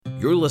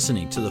You're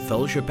listening to the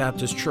Fellowship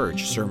Baptist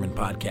Church Sermon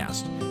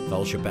Podcast.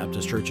 Fellowship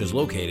Baptist Church is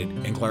located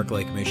in Clark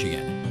Lake,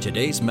 Michigan.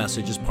 Today's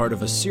message is part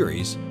of a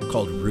series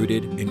called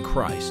Rooted in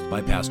Christ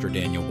by Pastor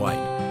Daniel White.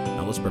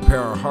 Now let's prepare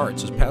our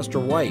hearts as Pastor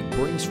White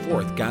brings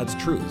forth God's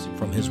truths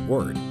from His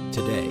Word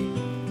today.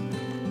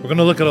 We're going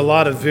to look at a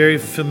lot of very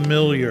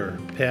familiar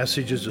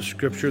passages of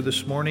Scripture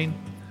this morning.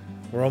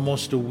 We're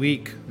almost a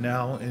week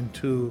now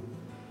into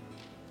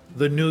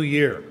the new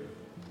year.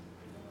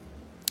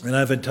 And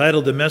I've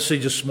entitled the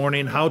message this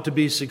morning, How to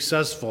Be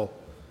Successful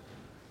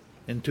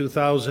in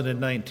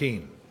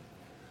 2019.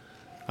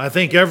 I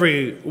think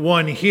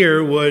everyone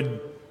here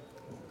would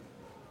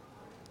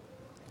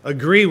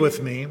agree with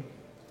me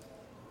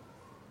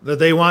that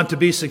they want to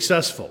be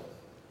successful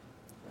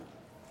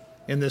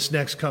in this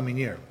next coming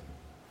year.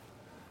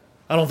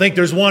 I don't think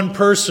there's one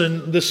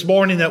person this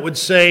morning that would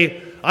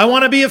say, I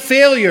want to be a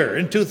failure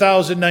in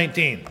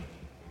 2019.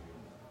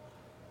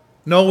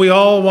 No, we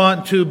all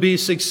want to be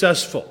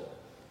successful.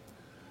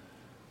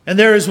 And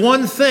there is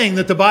one thing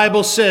that the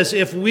Bible says,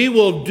 if we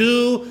will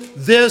do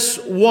this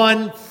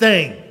one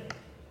thing,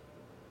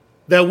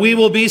 that we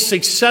will be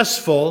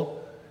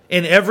successful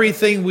in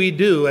everything we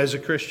do as a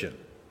Christian.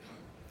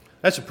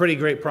 That's a pretty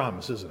great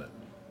promise, isn't it?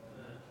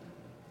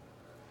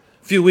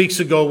 A few weeks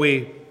ago,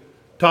 we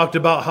talked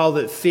about how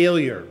that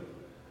failure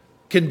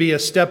can be a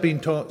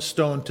stepping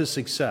stone to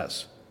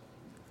success.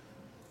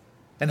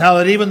 And how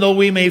that even though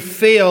we may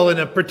fail in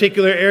a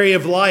particular area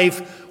of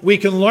life, we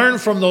can learn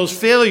from those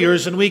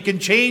failures and we can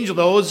change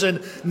those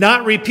and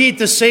not repeat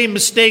the same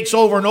mistakes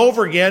over and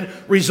over again,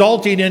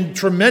 resulting in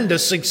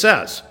tremendous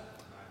success.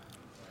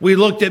 We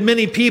looked at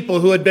many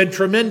people who had been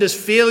tremendous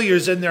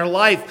failures in their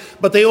life,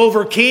 but they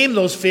overcame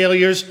those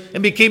failures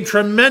and became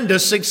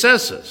tremendous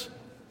successes.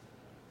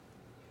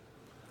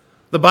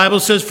 The Bible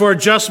says, for a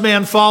just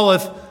man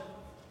falleth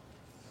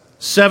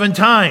 7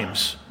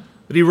 times,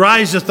 but he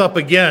riseth up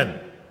again.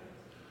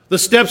 The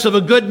steps of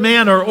a good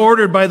man are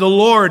ordered by the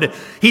Lord.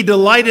 He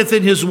delighteth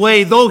in his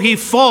way. Though he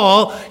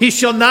fall, he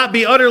shall not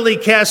be utterly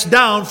cast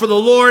down, for the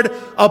Lord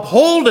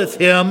upholdeth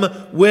him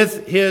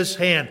with his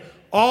hand.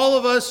 All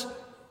of us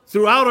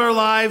throughout our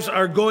lives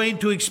are going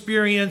to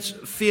experience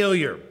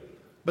failure,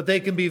 but they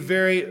can be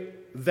very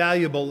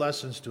valuable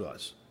lessons to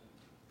us.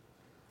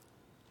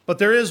 But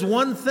there is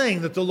one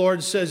thing that the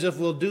Lord says if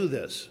we'll do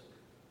this,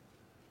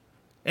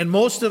 and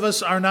most of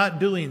us are not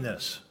doing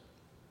this.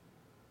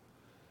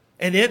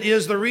 And it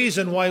is the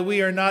reason why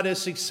we are not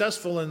as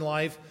successful in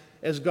life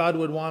as God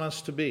would want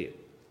us to be.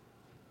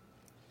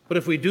 But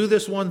if we do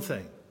this one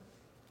thing,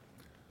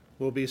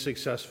 we'll be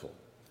successful.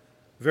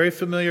 Very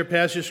familiar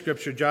passage of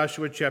Scripture,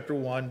 Joshua chapter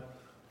 1.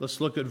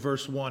 Let's look at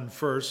verse 1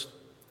 first.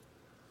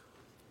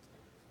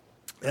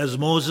 As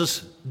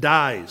Moses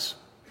dies,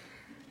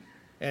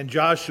 and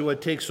Joshua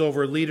takes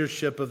over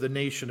leadership of the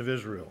nation of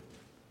Israel.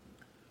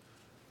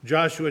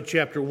 Joshua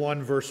chapter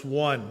 1, verse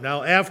 1.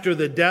 Now after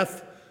the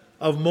death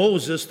of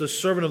Moses, the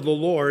servant of the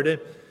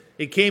Lord,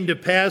 it came to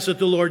pass that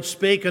the Lord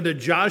spake unto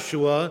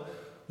Joshua,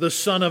 the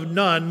son of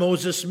Nun,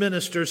 Moses'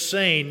 minister,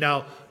 saying,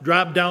 now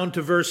drop down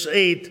to verse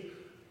 8.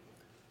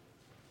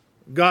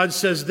 God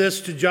says this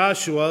to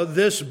Joshua,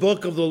 this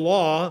book of the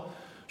law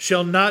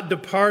shall not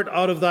depart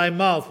out of thy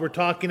mouth. We're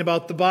talking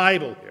about the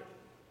Bible here.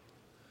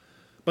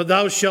 But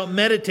thou shalt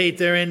meditate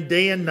therein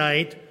day and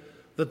night,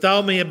 that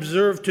thou may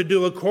observe to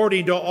do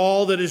according to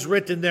all that is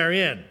written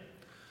therein.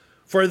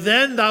 For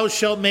then thou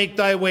shalt make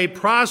thy way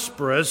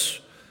prosperous,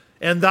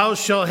 and thou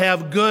shalt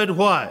have good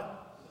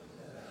what?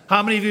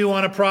 How many of you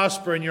want to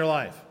prosper in your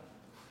life?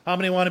 How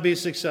many want to be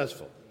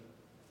successful?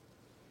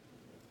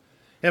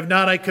 Have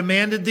not I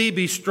commanded thee,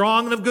 be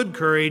strong and of good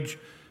courage,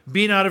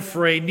 be not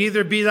afraid,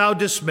 neither be thou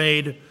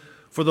dismayed,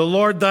 for the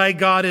Lord thy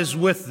God is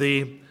with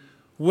thee,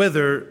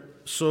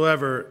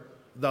 whithersoever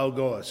thou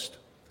goest.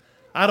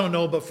 I don't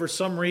know, but for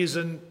some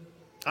reason,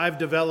 I've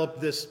developed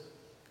this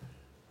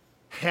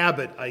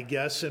habit, I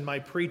guess, in my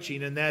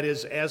preaching, and that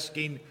is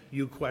asking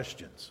you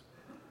questions.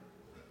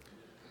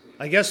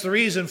 I guess the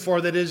reason for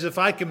that is if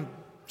I can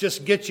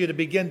just get you to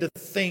begin to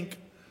think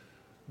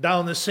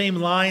down the same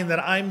line that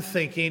I'm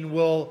thinking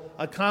will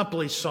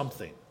accomplish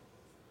something.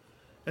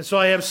 And so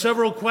I have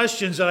several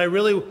questions that I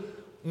really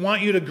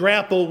want you to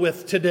grapple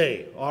with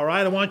today, all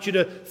right? I want you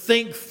to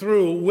think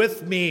through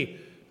with me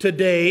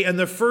today, and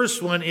the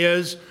first one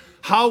is,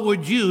 how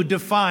would you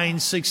define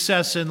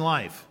success in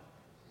life?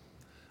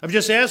 I've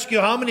just asked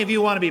you, how many of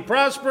you want to be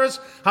prosperous?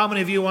 How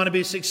many of you want to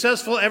be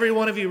successful? Every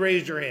one of you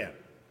raised your hand.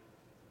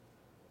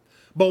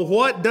 But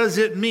what does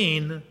it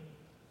mean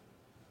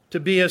to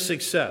be a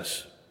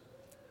success?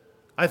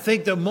 I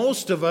think that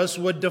most of us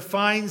would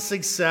define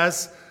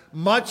success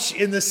much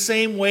in the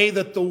same way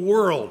that the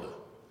world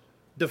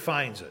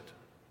defines it.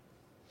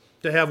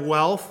 To have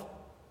wealth,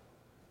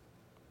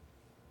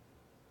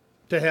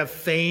 to have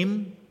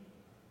fame,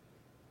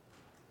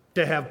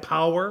 to have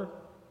power.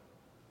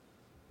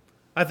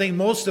 I think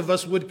most of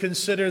us would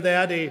consider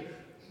that a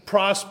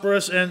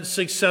prosperous and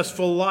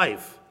successful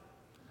life.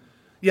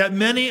 Yet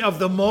many of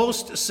the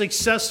most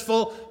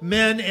successful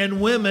men and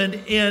women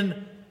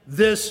in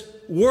this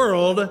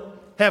world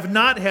have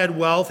not had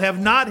wealth, have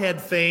not had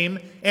fame,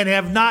 and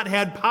have not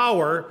had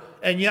power,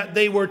 and yet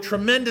they were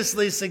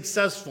tremendously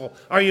successful.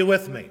 Are you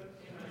with me?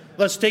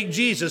 Let's take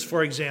Jesus,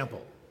 for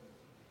example.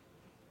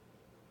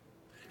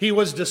 He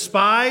was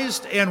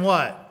despised and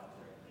what?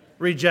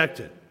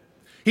 Rejected.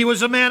 He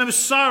was a man of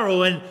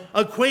sorrow and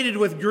acquainted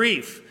with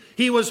grief.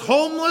 He was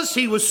homeless,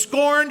 he was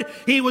scorned,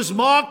 he was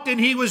mocked, and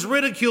he was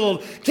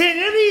ridiculed. Can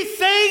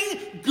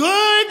anything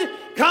good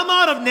come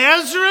out of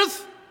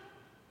Nazareth?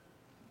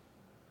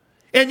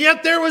 And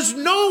yet there was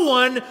no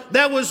one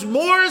that was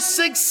more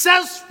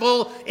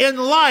successful in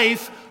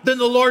life than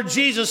the Lord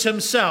Jesus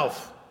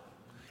himself.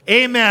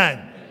 Amen.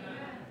 Amen.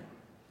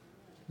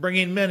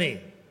 Bringing many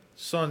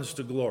sons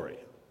to glory.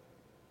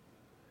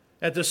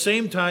 At the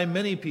same time,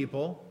 many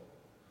people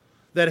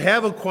that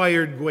have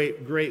acquired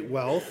great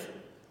wealth,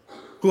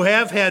 who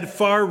have had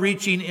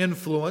far-reaching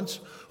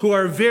influence, who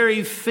are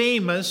very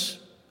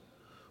famous,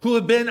 who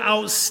have been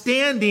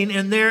outstanding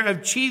in their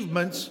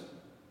achievements,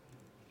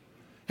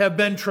 have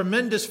been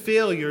tremendous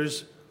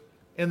failures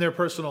in their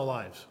personal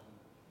lives.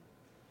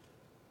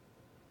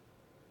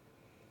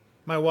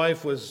 My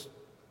wife was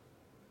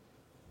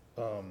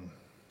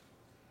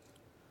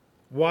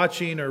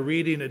watching or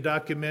reading a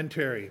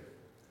documentary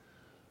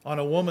on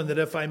a woman that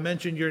if I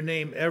mentioned your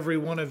name, every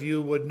one of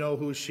you would know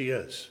who she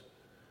is.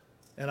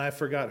 And I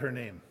forgot her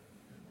name.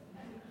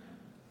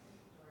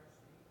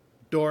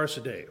 Doris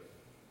Day.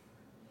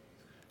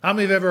 How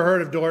many have ever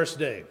heard of Doris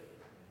Day?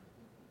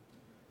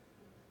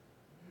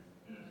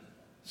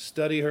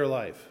 Study her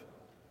life.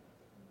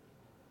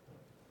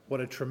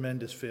 What a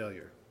tremendous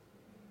failure.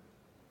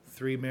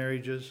 3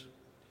 marriages,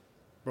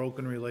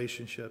 broken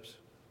relationships.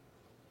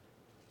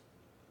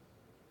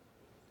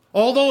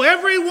 Although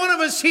every one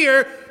of us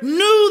here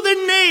knew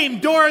the name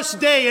Doris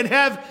Day and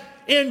have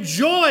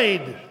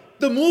enjoyed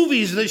the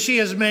movies that she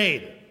has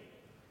made.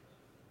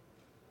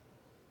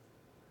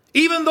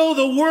 Even though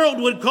the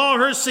world would call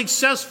her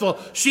successful,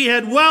 she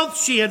had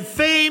wealth, she had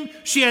fame,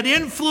 she had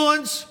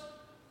influence,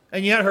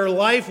 and yet her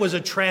life was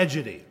a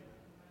tragedy.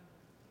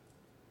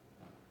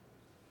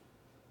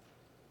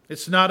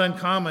 It's not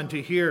uncommon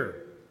to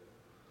hear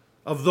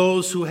of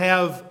those who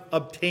have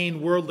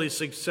obtained worldly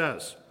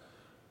success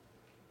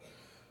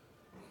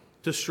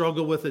to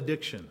struggle with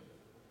addiction,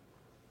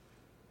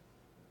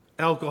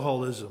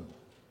 alcoholism,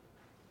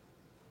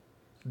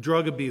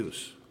 drug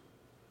abuse,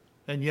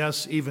 and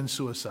yes, even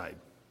suicide.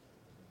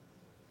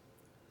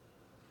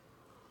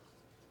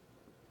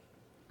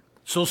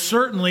 So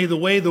certainly the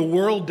way the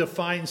world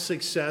defines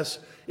success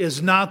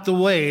is not the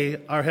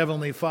way our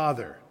Heavenly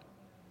Father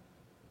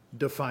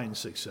defines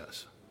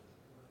success.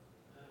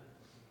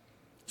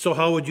 So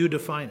how would you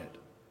define it?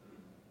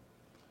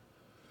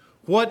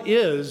 What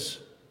is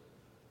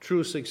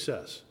true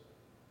success?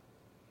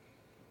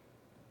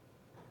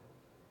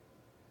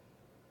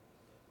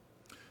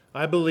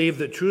 I believe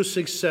that true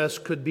success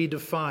could be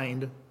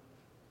defined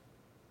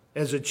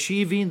as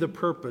achieving the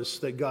purpose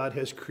that God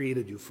has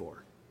created you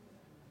for.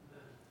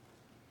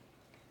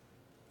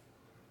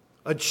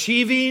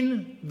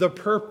 Achieving the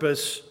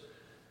purpose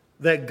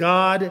that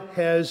God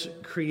has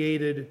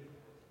created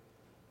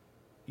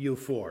you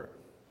for.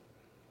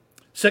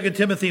 2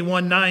 Timothy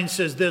 1:9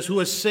 says this, who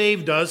has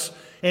saved us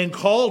and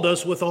called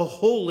us with a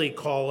holy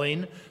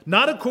calling,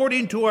 not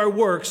according to our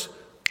works,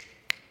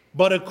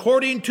 but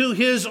according to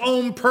his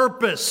own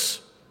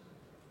purpose.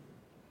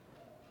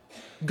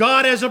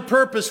 God has a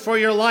purpose for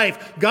your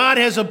life. God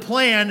has a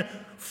plan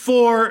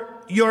for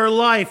your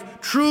life.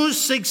 True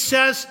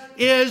success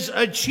is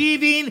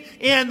achieving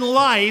in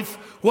life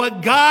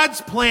what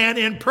God's plan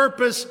and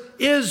purpose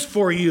is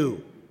for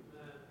you,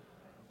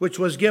 which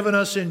was given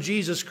us in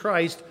Jesus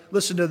Christ,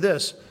 listen to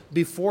this,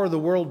 before the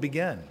world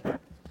began.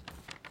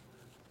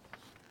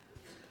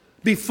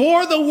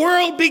 Before the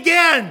world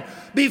began,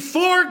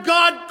 before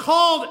God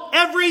called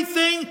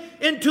everything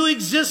into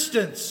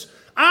existence,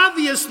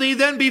 obviously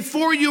then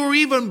before you were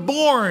even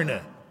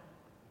born,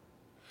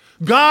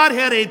 God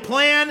had a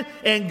plan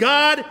and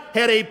God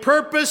had a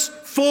purpose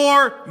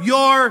for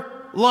your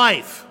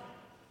life.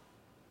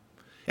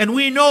 And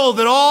we know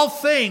that all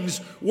things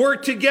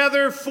work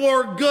together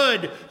for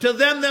good to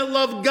them that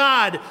love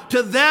God,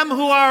 to them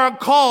who are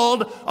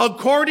called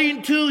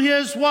according to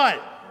his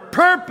what?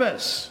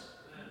 Purpose.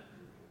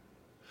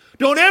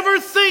 Don't ever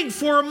think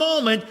for a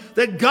moment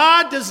that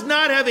God does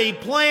not have a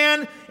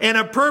plan and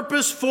a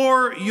purpose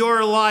for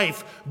your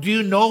life. Do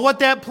you know what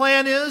that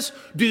plan is?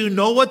 Do you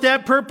know what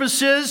that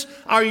purpose is?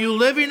 Are you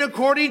living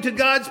according to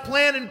God's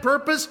plan and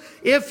purpose?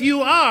 If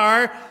you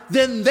are,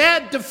 then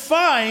that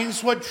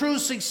defines what true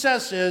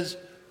success is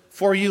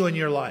for you in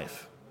your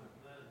life.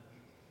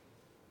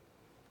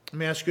 Let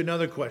me ask you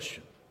another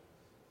question.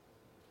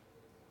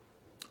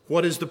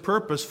 What is the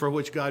purpose for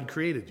which God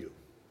created you?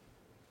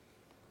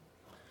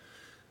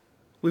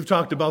 We've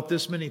talked about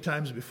this many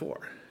times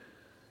before.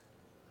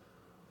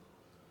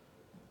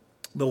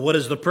 But what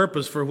is the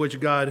purpose for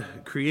which God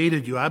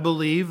created you? I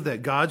believe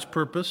that God's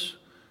purpose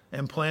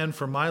and plan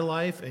for my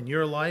life and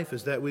your life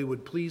is that we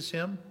would please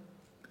him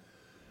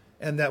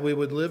and that we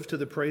would live to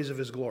the praise of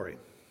his glory.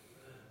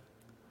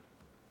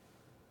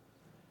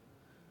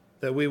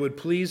 that we would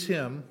please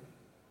Him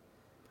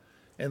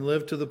and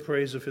live to the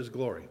praise of His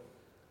glory.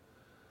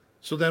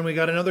 So then we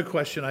got another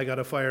question I got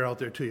to fire out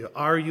there to you.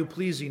 Are you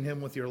pleasing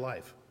Him with your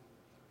life?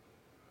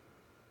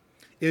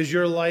 Is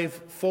your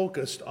life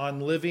focused on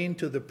living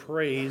to the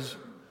praise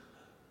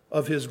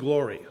of His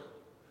glory?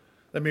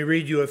 Let me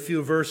read you a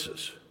few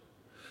verses.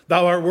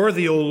 Thou art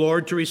worthy, O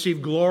Lord, to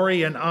receive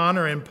glory and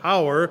honor and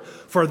power,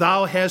 for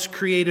Thou hast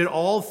created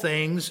all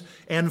things,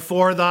 and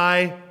for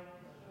Thy,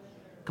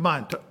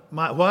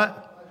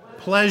 what?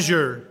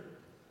 Pleasure.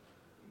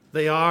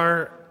 They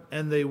are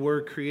and they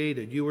were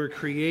created. You were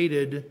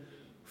created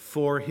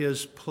for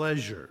His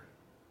pleasure.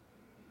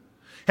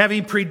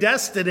 Having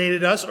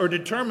predestinated us or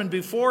determined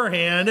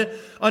beforehand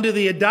unto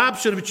the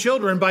adoption of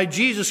children by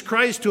Jesus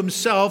Christ to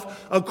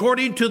Himself,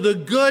 according to the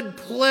good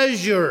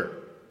pleasure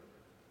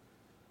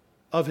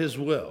of His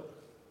will.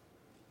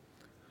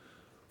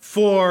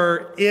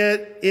 For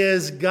it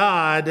is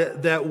God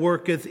that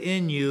worketh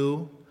in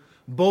you,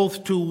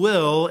 both to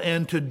will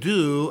and to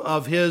do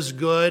of His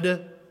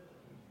good,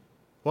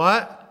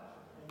 what?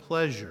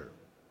 Pleasure.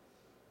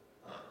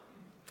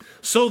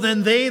 So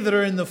then they that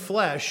are in the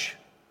flesh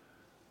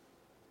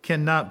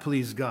cannot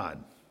please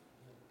God.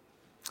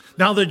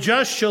 Now the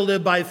just shall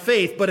live by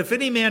faith, but if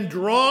any man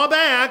draw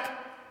back,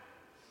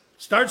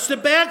 starts to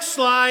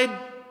backslide,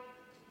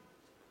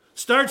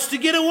 starts to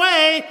get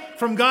away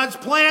from God's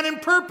plan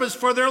and purpose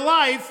for their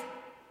life.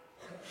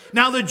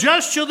 Now the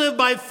just shall live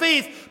by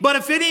faith, but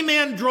if any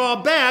man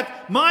draw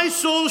back, my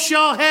soul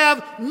shall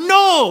have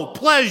no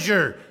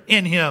pleasure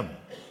in him.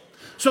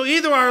 So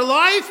either our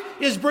life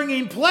is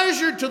bringing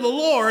pleasure to the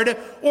Lord,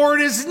 or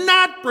it is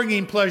not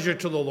bringing pleasure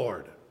to the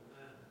Lord.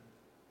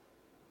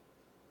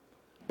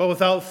 But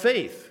without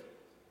faith,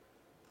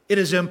 it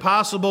is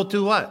impossible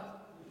to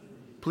what?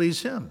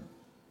 Please Him.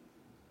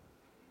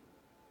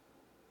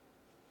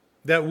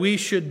 That we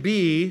should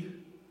be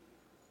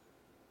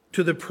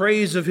to the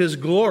praise of His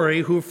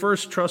glory who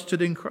first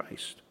trusted in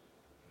Christ.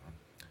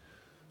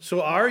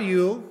 So are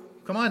you,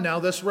 come on now,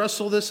 let's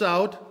wrestle this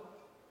out.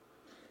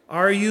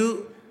 Are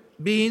you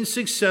being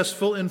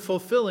successful in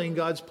fulfilling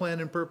God's plan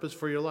and purpose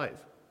for your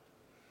life?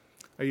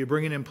 Are you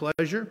bringing Him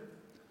pleasure?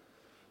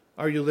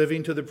 Are you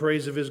living to the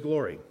praise of His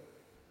glory?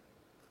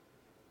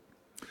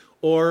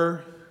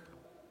 Or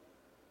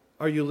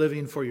are you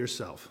living for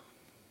yourself?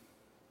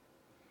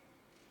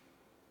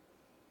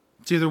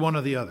 It's either one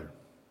or the other.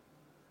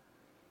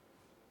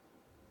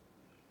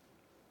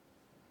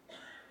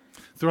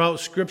 Throughout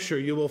Scripture,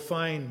 you will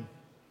find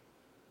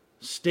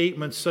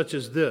statements such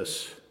as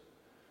this: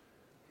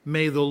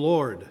 may the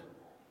Lord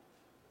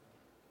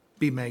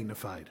be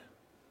magnified.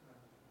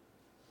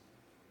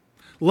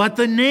 Let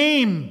the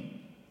name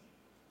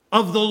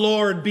of the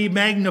Lord be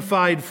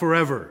magnified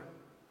forever.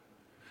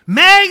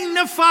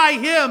 Magnify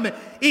Him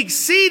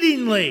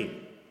exceedingly.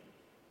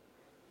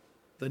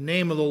 The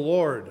name of the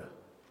Lord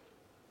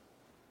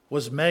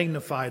was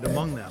magnified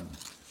among them.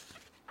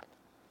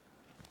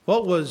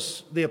 What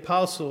was the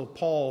Apostle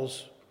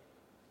Paul's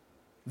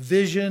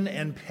vision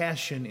and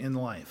passion in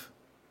life?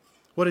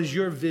 What is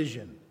your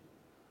vision?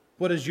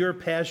 What is your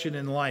passion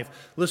in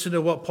life? Listen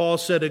to what Paul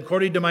said.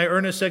 According to my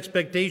earnest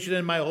expectation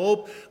and my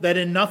hope, that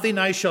in nothing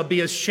I shall be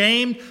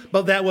ashamed,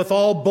 but that with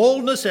all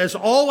boldness as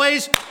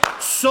always,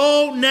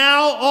 so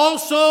now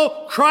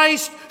also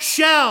Christ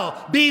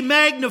shall be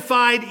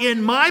magnified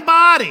in my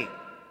body.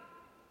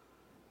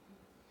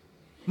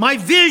 My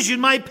vision,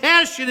 my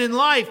passion in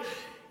life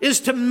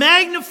is to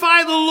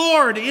magnify the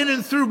Lord in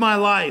and through my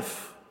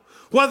life.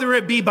 Whether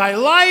it be by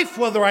life,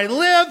 whether I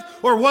live,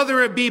 or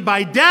whether it be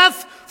by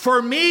death,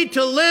 for me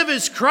to live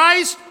is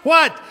Christ.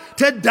 What?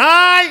 To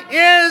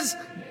die is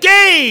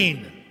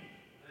gain.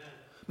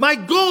 My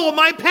goal,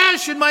 my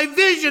passion, my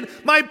vision,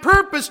 my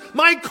purpose,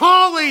 my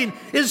calling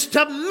is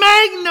to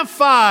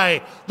magnify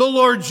the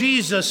Lord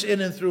Jesus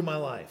in and through my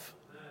life.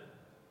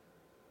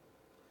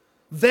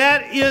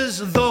 That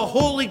is the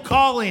holy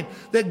calling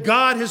that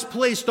God has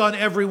placed on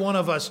every one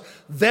of us.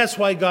 That's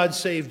why God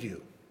saved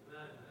you.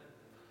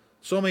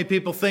 So many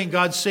people think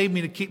God saved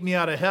me to keep me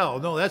out of hell.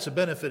 No, that's a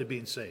benefit of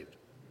being saved.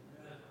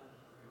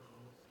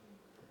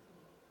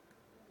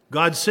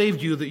 God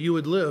saved you that you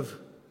would live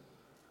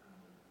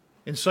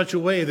in such a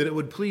way that it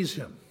would please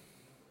Him,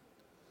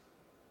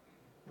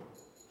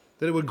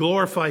 that it would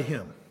glorify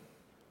Him,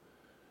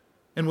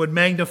 and would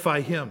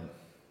magnify Him.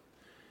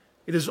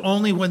 It is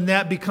only when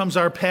that becomes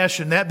our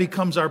passion, that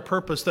becomes our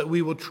purpose, that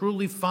we will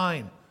truly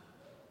find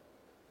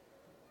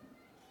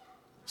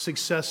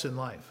success in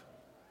life.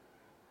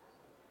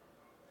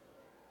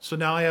 So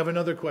now I have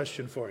another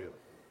question for you.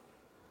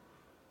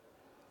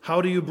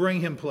 How do you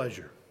bring Him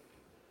pleasure?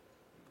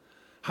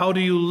 How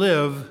do you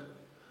live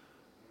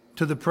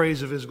to the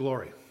praise of His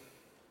glory?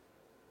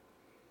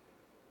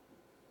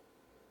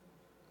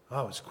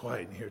 Oh, it's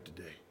quiet in here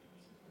today.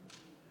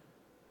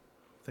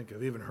 I think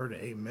I've even heard an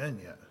amen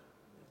yet.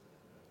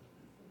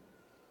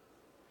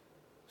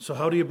 So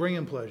how do you bring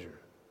Him pleasure?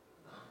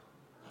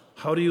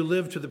 How do you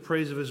live to the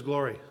praise of His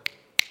glory?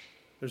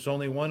 There's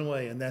only one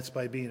way, and that's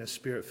by being a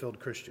Spirit-filled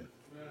Christian.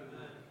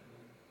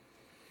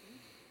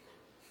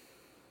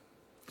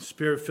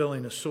 Spirit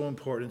filling is so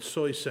important,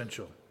 so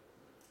essential.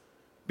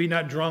 Be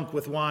not drunk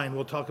with wine.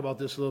 We'll talk about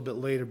this a little bit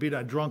later. Be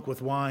not drunk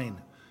with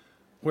wine,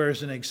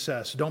 whereas in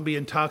excess. Don't be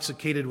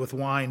intoxicated with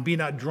wine. Be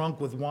not drunk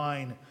with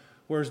wine,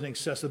 whereas in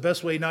excess. The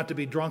best way not to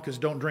be drunk is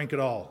don't drink at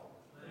all.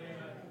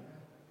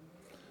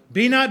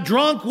 Be not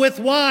drunk with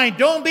wine.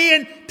 Don't be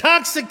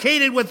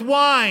intoxicated with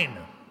wine.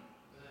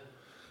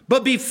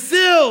 But be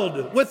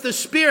filled with the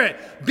Spirit.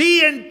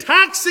 Be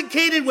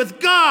intoxicated with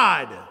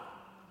God,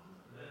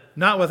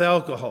 not with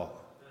alcohol.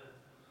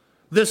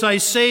 This I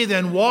say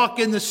then, walk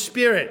in the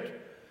Spirit.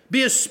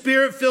 Be a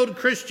Spirit-filled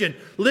Christian.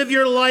 Live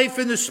your life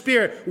in the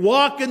Spirit.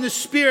 Walk in the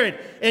Spirit,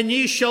 and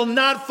ye shall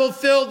not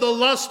fulfill the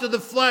lust of the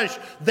flesh.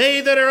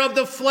 They that are of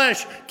the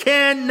flesh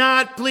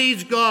cannot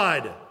please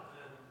God.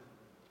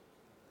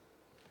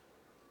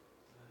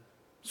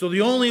 So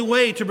the only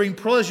way to bring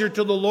pleasure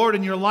to the Lord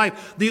in your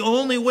life, the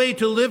only way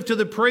to live to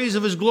the praise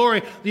of His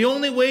glory, the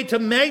only way to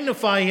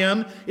magnify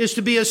Him is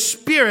to be a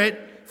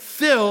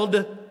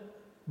Spirit-filled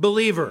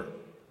believer.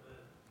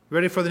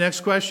 Ready for the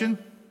next question?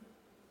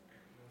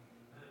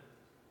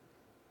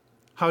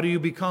 How do you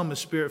become a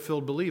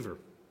Spirit-filled believer?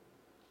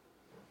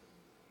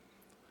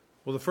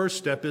 Well, the first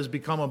step is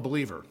become a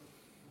believer.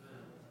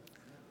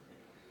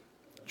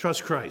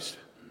 Trust Christ.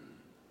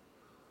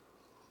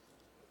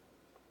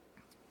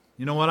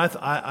 You know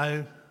what?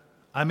 I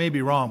may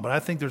be wrong, but I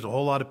think there's a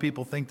whole lot of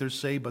people think they're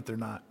saved, but they're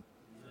not.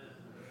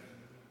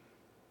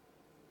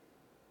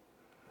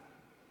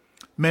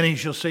 Many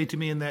shall say to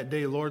me in that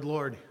day, Lord,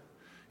 Lord.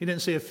 He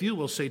didn't say a few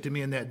will say to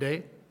me in that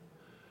day.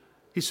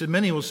 He said,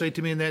 many will say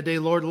to me in that day,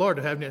 Lord, Lord,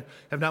 have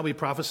not we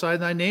prophesied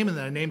in thy name, and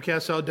thy name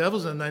cast out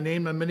devils, and in thy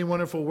name done many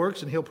wonderful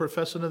works, and he'll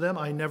profess unto them,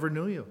 I never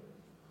knew you.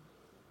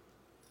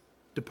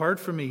 Depart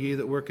from me, ye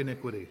that work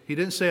iniquity. He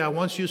didn't say, I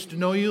once used to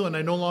know you, and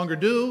I no longer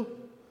do.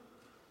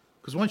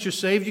 Because once you're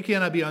saved, you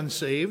cannot be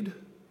unsaved.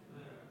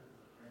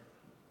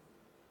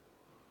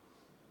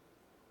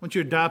 Once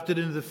you're adopted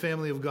into the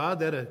family of God,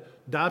 that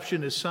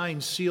adoption is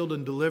signed, sealed,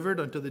 and delivered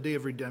unto the day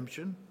of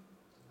redemption.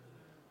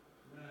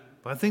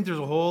 But I think there's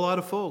a whole lot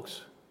of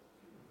folks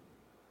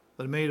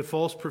that have made a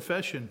false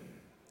profession.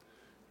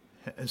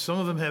 And some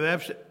of them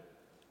have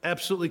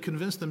absolutely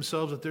convinced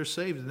themselves that they're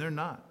saved, and they're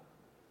not.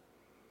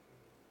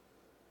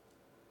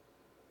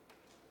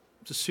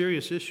 It's a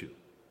serious issue.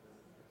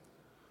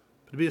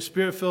 But to be a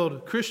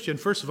Spirit-filled Christian,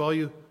 first of all,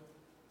 you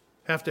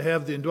have to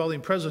have the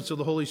indwelling presence of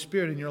the Holy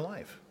Spirit in your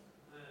life.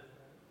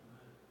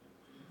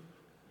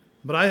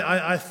 But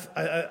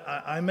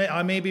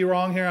I may be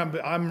wrong here.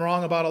 I'm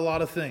wrong about a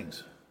lot of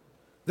things.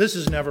 This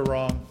is never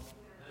wrong.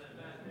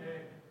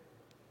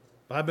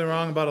 I've been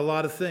wrong about a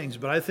lot of things,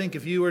 but I think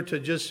if you were to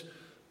just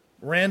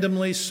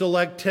randomly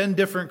select 10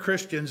 different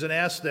Christians and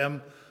ask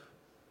them,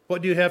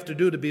 what do you have to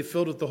do to be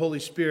filled with the Holy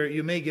Spirit,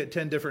 you may get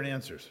 10 different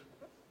answers.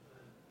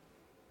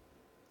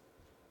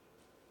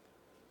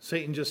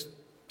 Satan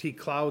he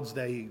clouds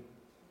that,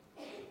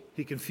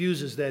 he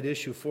confuses that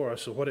issue for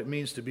us of what it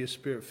means to be a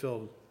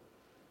Spirit-filled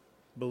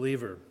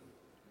believer.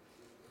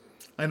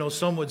 I know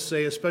some would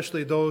say,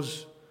 especially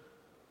those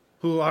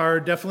who are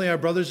definitely our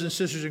brothers and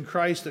sisters in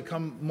Christ that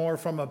come more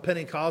from a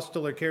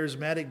Pentecostal or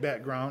charismatic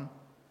background,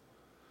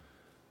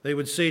 they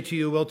would say to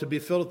you, well, to be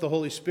filled with the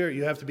Holy Spirit,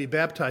 you have to be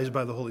baptized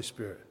by the Holy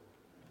Spirit.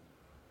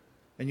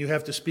 And you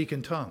have to speak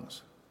in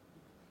tongues.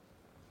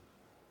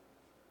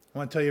 I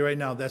want to tell you right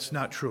now, that's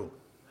not true.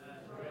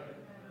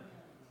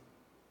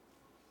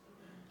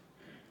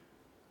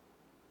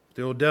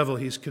 The old devil,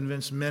 he's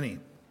convinced many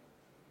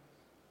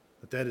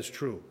that is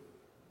true.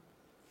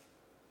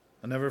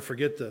 I'll never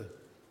forget the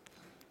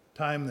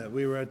time that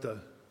we were at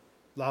the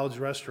Loud's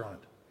restaurant.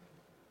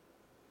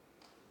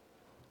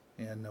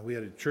 And we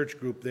had a church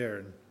group there.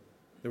 And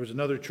there was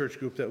another church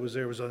group that was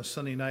there. It was on a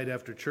Sunday night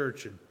after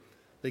church. And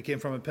they came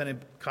from a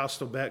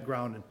Pentecostal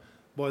background. And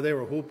boy, they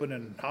were whooping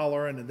and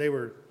hollering. And they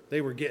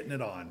were getting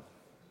it on.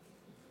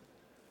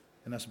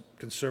 And us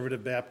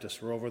conservative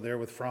Baptists were over there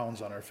with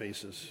frowns on our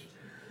faces.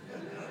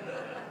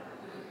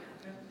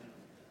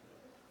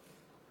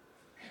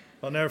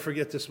 I'll never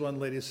forget this one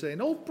lady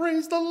saying, oh,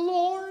 praise the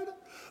Lord.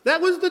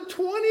 That was the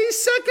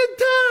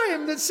 22nd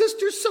time that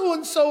Sister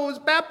So-and-so was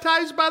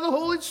baptized by the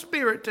Holy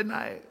Spirit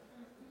tonight.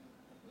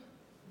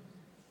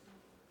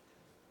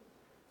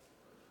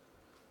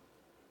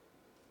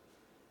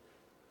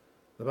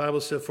 The Bible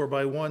said, for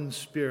by one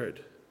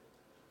Spirit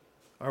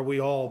are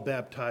we all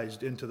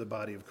baptized into the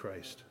body of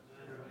Christ.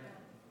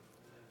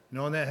 You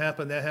know when that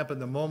happened? That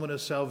happened the moment of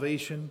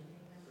salvation.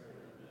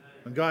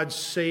 When God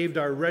saved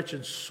our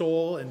wretched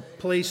soul and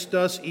placed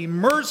us,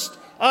 immersed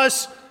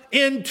us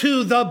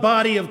into the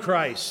body of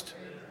Christ.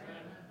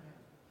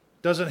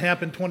 Doesn't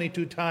happen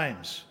 22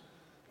 times.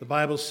 The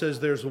Bible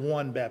says there's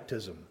one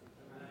baptism.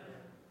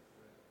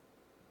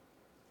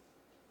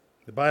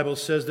 The Bible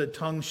says that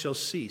tongues shall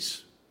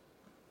cease.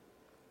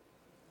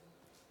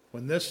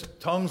 When this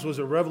tongues was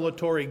a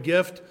revelatory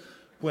gift,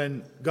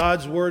 when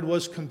God's word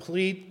was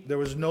complete, there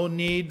was no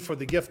need for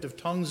the gift of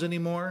tongues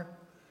anymore,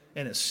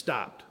 and it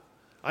stopped.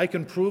 I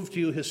can prove to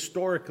you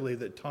historically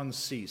that tongues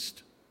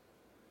ceased,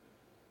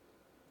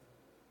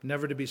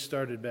 never to be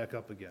started back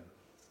up again.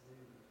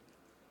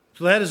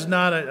 So that is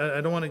not,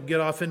 I don't want to get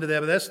off into that,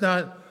 but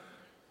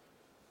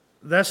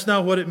that's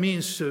not what it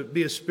means to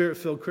be a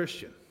Spirit-filled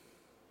Christian.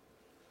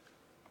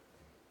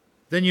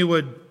 Then you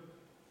would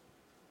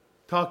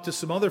talk to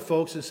some other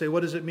folks and say,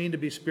 what does it mean to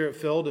be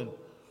Spirit-filled? And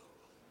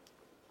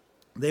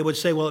they would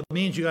say, well, it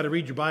means you got to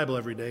read your Bible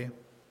every day.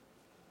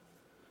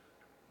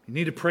 You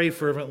need to pray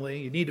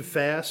fervently. You need to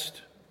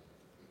fast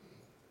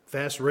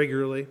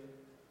regularly.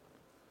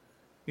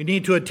 You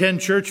need to attend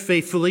church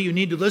faithfully. You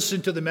need to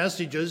listen to the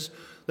messages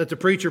that the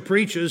preacher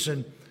preaches,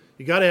 and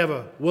you got to have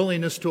a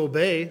willingness to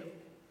obey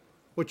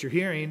what you're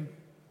hearing.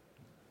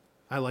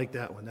 I like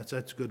that one. That's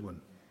a good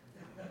one.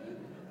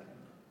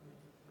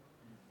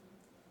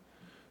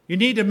 You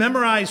need to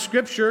memorize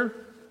Scripture.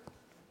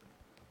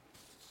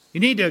 You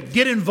need to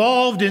get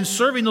involved in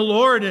serving the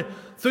Lord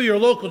through your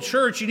local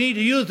church. You need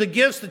to use the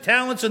gifts, the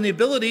talents, and the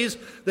abilities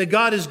that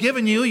God has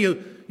given you.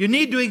 You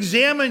need to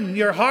examine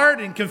your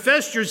heart and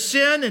confess your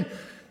sin. And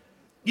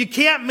you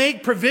can't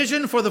make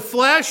provision for the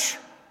flesh.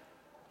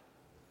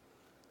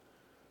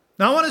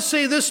 Now I want to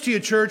say this to you,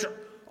 church.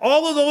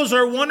 All of those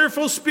are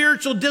wonderful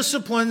spiritual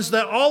disciplines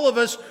that all of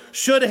us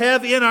should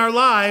have in our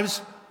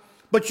lives.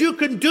 But you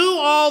can do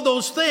all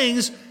those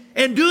things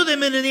and do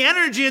them in the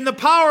energy and the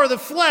power of the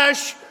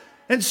flesh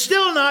and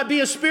still not be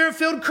a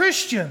Spirit-filled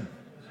Christian.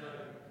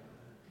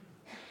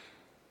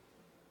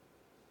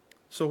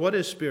 So what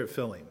is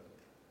Spirit-filling?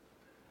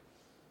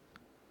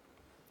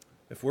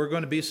 If we're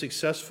going to be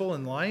successful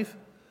in life,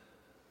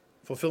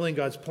 fulfilling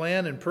God's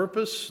plan and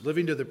purpose,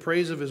 living to the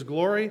praise of His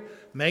glory,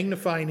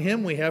 magnifying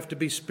Him, we have to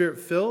be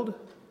Spirit-filled.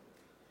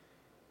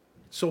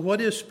 So what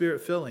is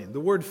Spirit-filling?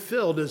 The word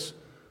filled is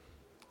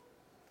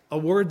a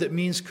word that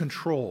means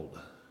controlled.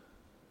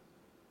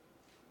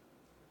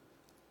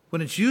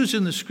 When it's used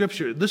in the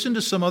Scripture, listen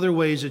to some other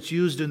ways it's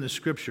used in the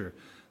Scripture.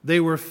 They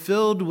were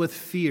filled with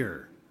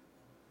fear.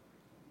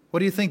 What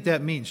do you think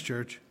that means,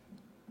 church?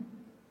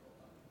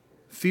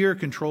 Fear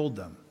controlled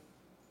them.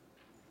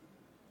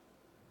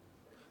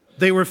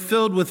 They were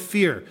filled with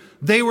fear.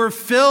 They were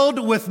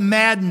filled with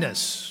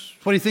madness.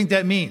 What do you think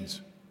that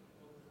means?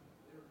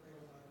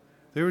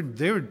 They were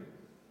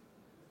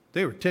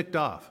ticked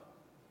off.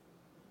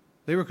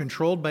 They were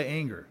controlled by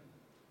anger.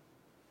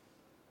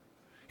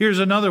 Here's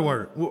another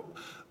word.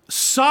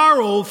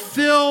 Sorrow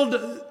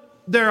filled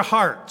their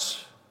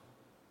hearts.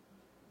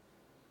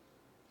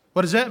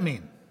 What does that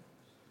mean?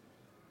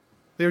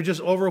 They were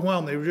just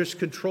overwhelmed. They were just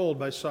controlled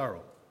by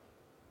sorrow.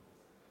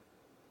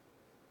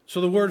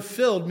 So the word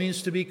filled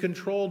means to be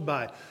controlled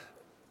by.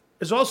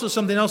 There's also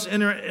something else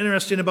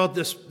interesting about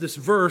this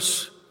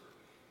verse.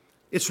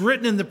 It's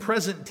written in the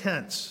present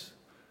tense.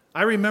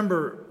 I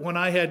remember when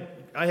I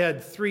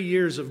had 3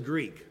 years of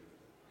Greek.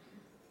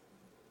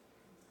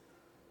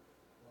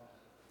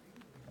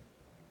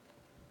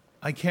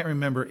 I can't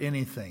remember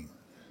anything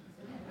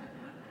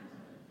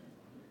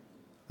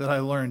that I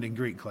learned in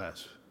Greek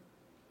class.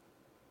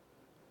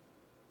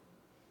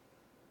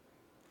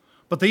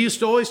 But they used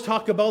to always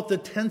talk about the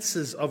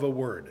tenses of a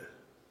word.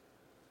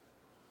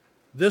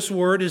 This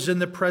word is in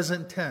the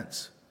present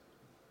tense.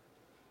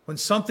 When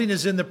something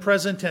is in the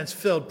present tense,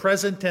 filled,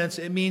 present tense,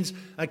 it means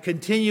a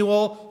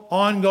continual,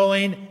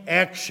 ongoing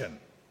action.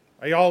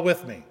 Are you all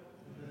with me?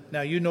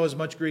 Now, you know as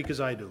much Greek as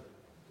I do.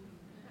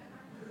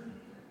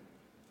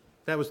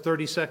 That was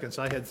 30 seconds.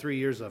 I had 3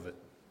 years of it.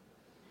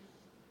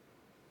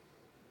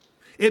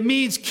 It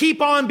means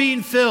keep on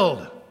being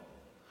filled.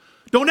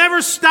 Don't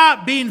ever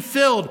stop being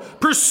filled.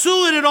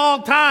 Pursue it at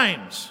all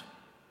times.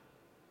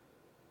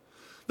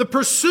 The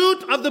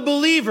pursuit of the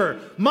believer,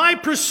 my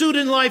pursuit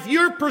in life,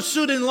 your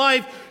pursuit in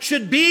life,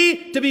 should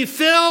be to be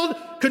filled,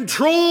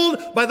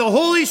 controlled by the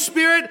Holy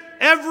Spirit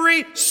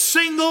every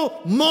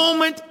single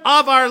moment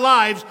of our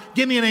lives.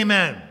 Give me an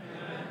amen.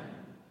 Amen.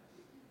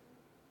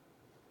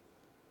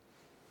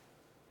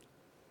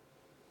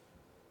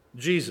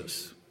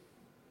 Jesus.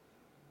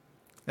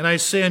 And I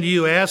say unto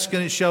you, ask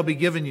and it shall be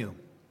given you.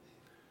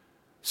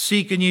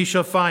 Seek and ye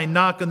shall find.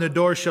 Knock and the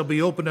door shall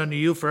be opened unto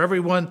you. For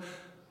everyone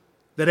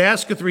that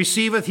asketh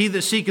receiveth. He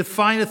that seeketh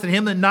findeth. And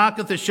him that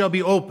knocketh it shall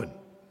be opened.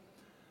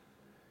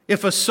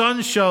 If a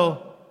son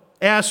shall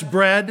ask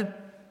bread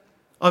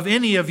of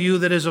any of you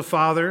that is a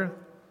father,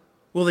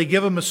 will he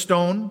give him a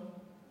stone?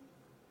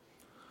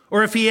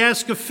 Or if he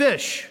ask a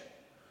fish,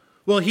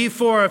 will he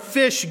for a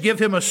fish give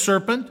him a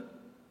serpent?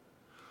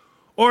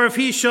 Or if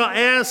he shall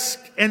ask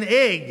an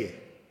egg,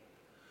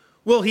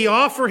 will he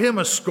offer him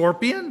a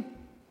scorpion?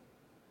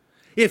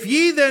 If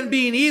ye then,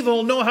 being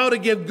evil, know how to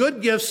give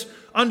good gifts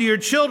unto your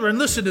children,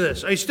 listen to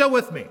this. Are you still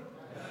with me?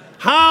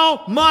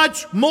 How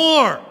much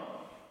more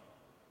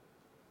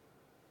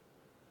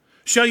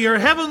shall your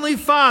heavenly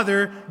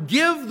Father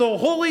give the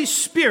Holy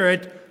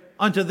Spirit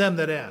unto them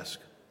that ask?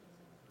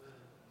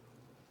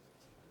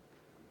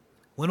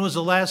 When was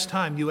the last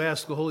time you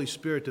asked the Holy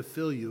Spirit to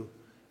fill you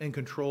and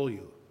control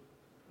you?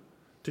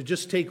 To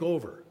just take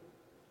over?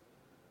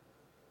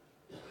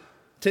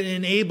 To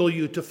enable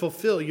you to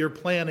fulfill your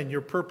plan and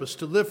your purpose,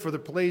 to live for the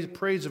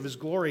praise of His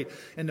glory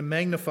and to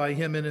magnify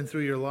Him in and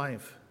through your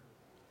life.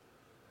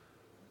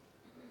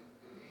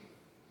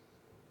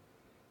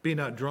 Be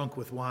not drunk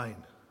with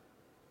wine,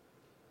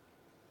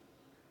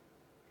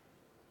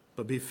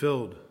 but be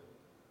filled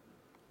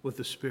with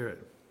the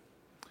Spirit.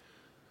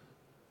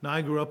 Now,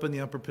 I grew up in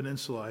the Upper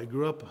Peninsula. I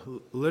grew up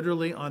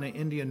literally on an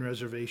Indian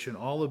reservation.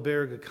 All of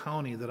Baraga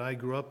County that I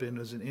grew up in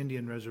was an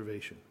Indian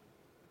reservation.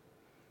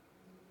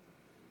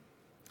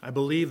 I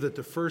believe that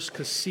the first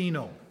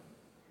casino,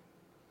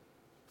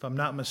 if I'm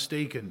not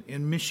mistaken,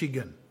 in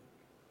Michigan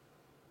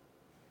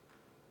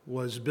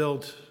was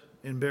built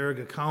in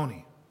Baraga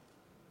County.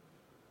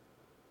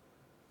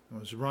 It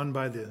was run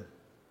by the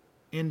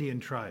Indian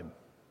tribe.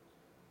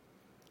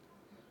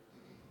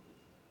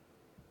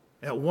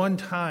 At one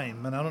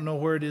time, and I don't know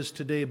where it is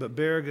today, but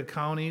Baraga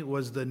County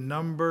was the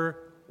number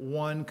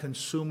one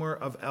consumer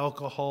of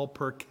alcohol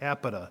per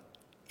capita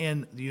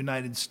in the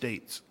United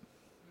States.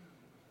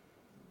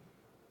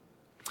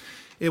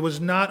 It was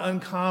not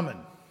uncommon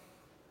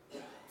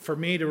for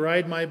me to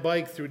ride my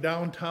bike through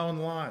downtown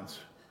lawns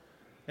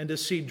and to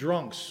see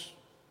drunks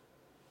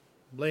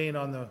laying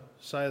on the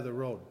side of the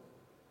road.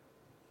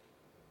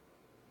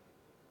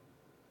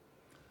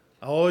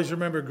 I always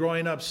remember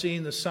growing up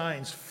seeing the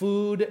signs,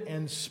 food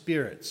and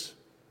spirits.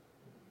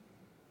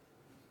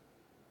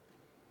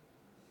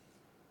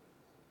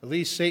 At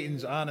least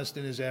Satan's honest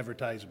in his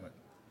advertisement.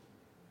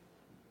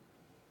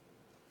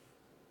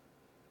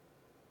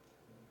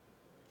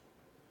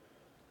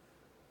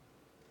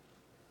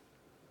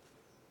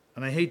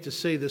 And I hate to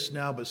say this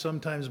now, but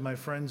sometimes my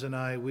friends and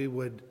I, we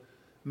would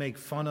make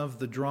fun of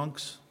the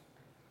drunks,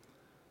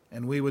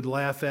 and we would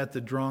laugh at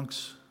the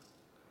drunks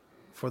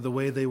for the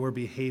way they were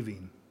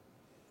behaving.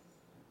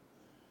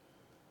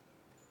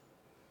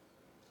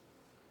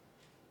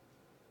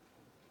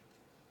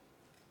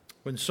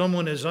 When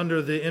someone is under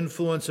the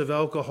influence of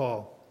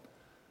alcohol,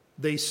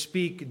 they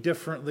speak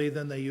differently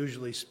than they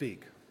usually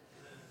speak.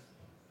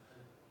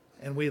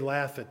 And we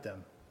laugh at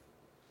them.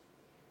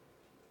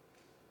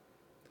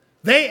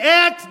 They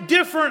act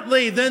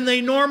differently than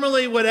they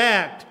normally would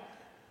act.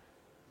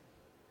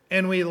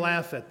 And we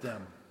laugh at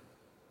them.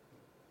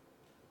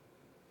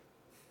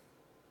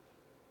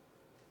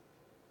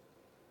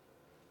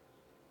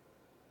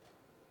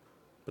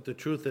 But the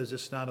truth is,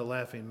 it's not a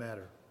laughing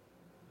matter.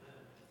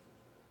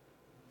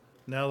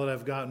 Now that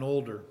I've gotten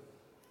older,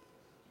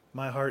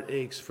 my heart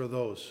aches for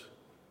those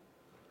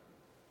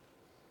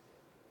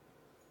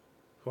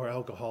who are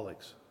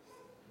alcoholics.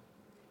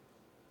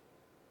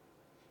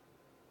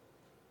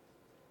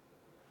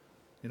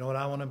 You know what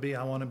I want to be?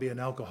 I want to be an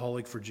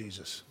alcoholic for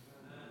Jesus.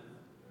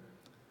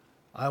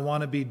 I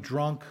want to be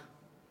drunk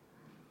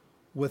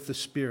with the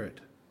Spirit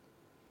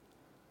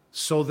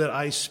so that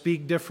I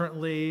speak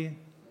differently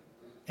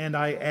and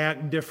I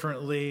act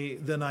differently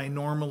than I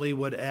normally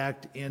would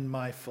act in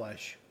my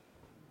flesh.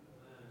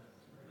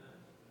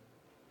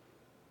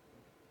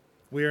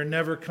 We are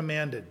never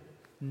commanded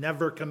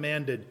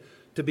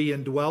to be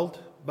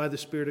indwelt by the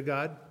Spirit of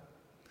God.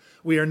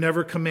 We are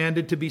never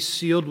commanded to be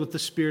sealed with the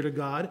Spirit of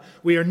God.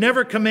 We are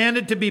never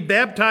commanded to be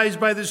baptized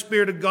by the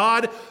Spirit of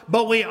God,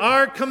 but we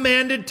are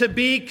commanded to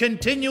be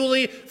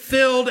continually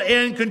filled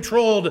and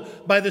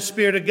controlled by the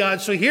Spirit of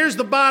God. So here's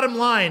the bottom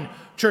line,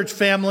 church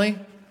family.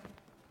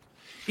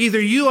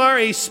 Either you are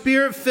a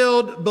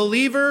Spirit-filled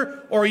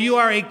believer or you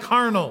are a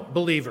carnal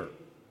believer.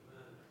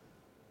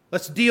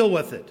 Let's deal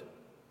with it.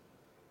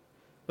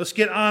 Let's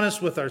get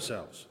honest with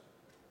ourselves.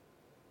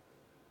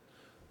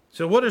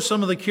 So what are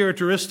some of the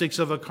characteristics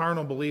of a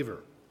carnal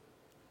believer?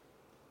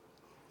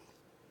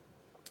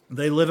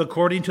 They live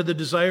according to the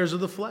desires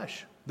of the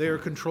flesh. They are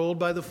controlled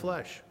by the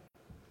flesh.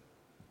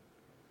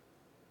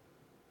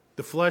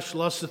 The flesh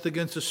lusteth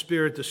against the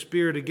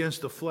Spirit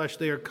against the flesh.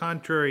 They are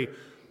contrary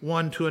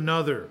one to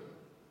another.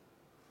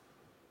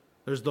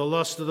 There's the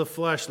lust of the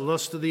flesh, the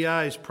lust of the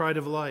eyes, pride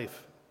of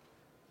life.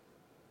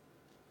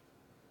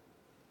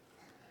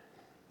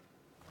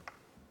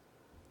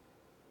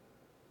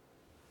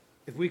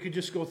 If we could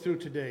just go through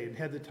today and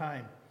had the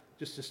time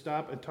just to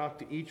stop and talk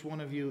to each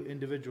one of you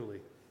individually,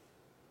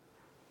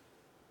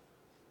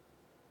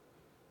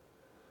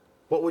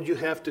 what would you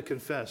have to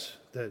confess?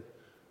 That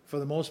for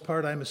the most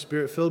part I'm a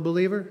Spirit-filled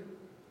believer?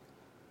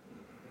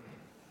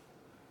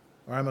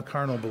 Or I'm a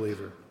carnal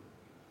believer?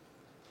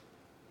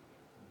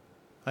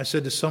 I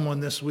said to someone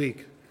this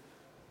week,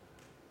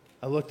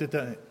 I looked at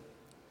that.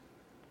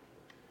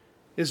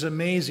 It's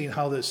amazing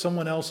how that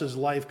someone else's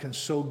life can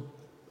so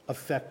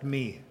affect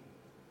me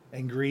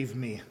and grieve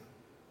me.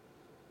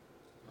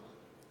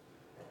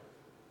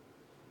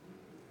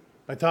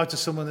 I talked to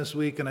someone this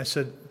week and I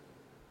said,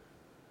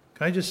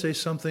 can I just say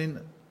something?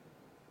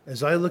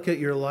 As I look at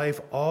your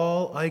life,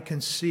 all I can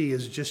see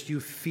is just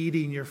you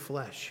feeding your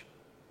flesh.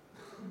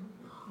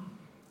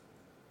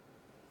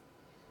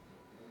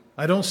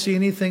 I don't see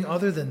anything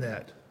other than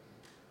that.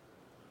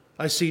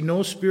 I see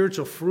no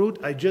spiritual fruit.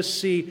 I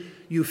just see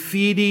you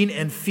feeding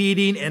and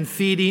feeding and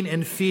feeding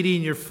and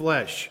feeding your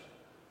flesh.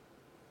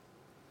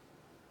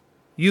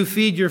 You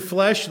feed your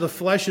flesh, the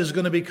flesh is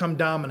going to become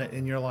dominant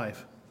in your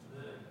life.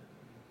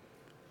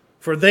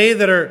 For they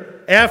that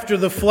are after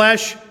the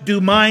flesh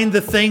do mind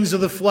the things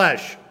of the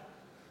flesh.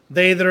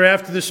 They that are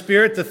after the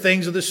Spirit, the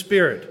things of the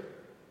Spirit.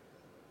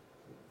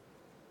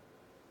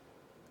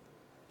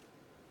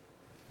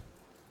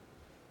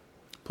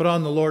 Put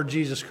on the Lord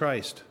Jesus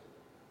Christ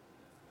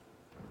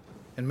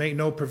and make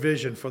no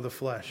provision for the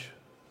flesh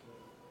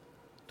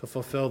to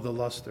fulfill the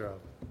lust thereof.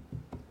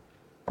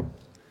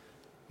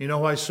 You know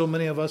why so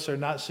many of us are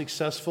not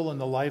successful in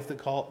the life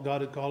that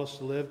God had called us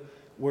to live?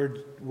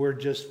 We're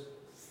just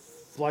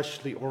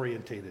fleshly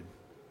orientated.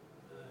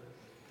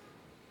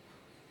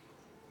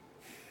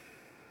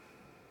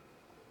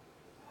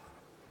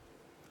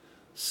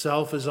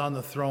 Self is on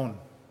the throne.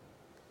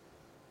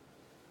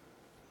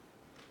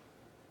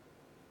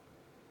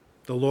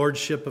 The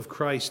lordship of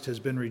Christ has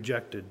been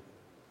rejected.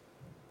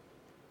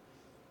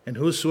 And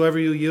whosoever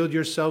you yield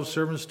yourselves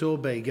servants to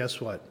obey,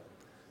 guess what?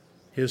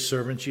 His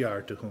servants ye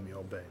are to whom you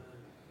obey.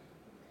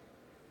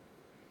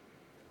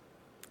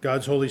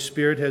 God's Holy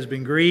Spirit has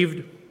been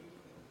grieved,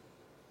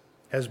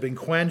 has been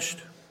quenched,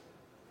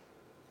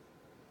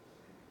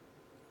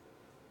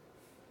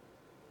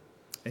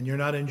 and you're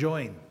not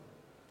enjoying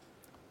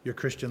your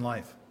Christian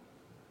life.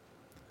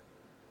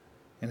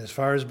 And as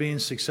far as being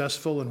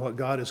successful in what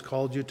God has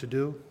called you to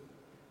do,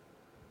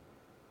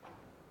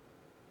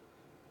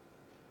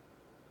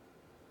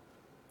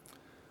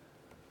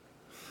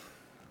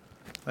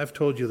 I've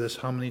told you this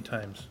how many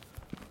times?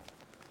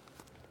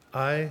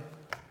 I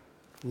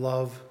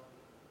love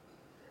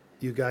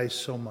you guys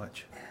so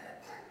much.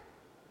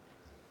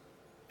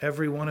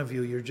 Every one of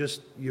you,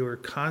 you're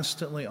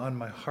constantly on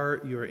my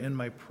heart. You're in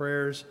my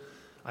prayers.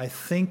 I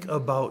think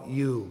about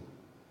you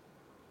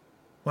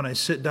when I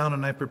sit down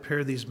and I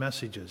prepare these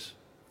messages.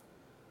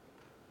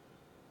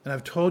 And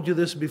I've told you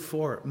this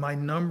before. My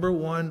number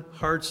one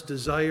heart's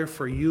desire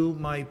for you,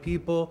 my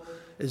people,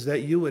 is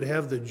that you would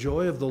have the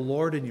joy of the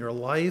Lord in your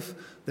life,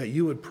 that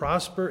you would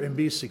prosper and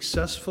be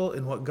successful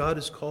in what God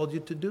has called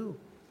you to do.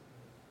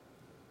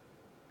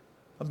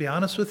 I'll be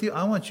honest with you,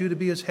 I want you to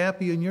be as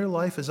happy in your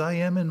life as I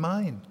am in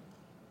mine.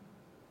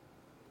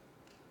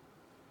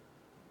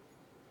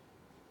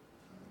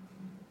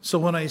 So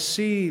when I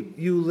see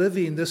you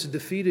living this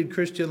defeated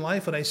Christian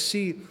life, and I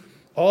see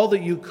all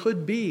that you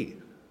could be,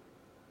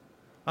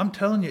 I'm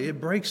telling you, it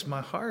breaks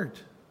my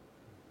heart.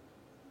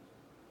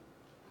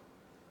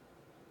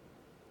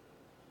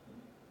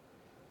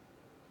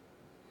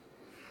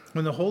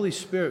 When the Holy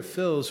Spirit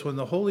fills, when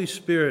the Holy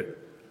Spirit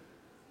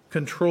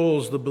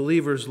controls the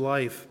believer's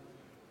life,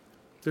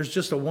 there's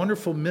just a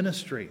wonderful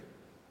ministry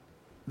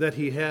that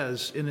He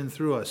has in and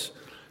through us.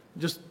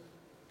 Just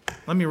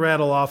let me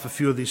rattle off a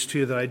few of these to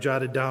you that I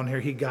jotted down here.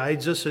 He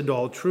guides us into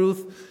all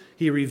truth.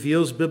 He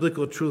reveals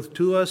biblical truth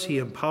to us. He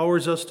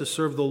empowers us to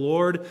serve the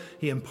Lord.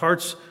 He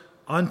imparts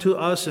unto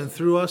us and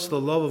through us the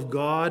love of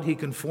God. He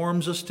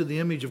conforms us to the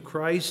image of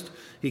Christ.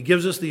 He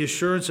gives us the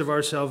assurance of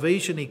our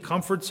salvation. He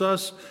comforts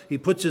us. He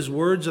puts His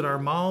words in our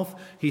mouth.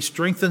 He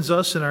strengthens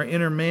us in our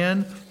inner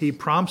man. He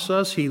prompts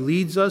us. He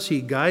leads us.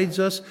 He guides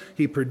us.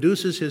 He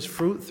produces His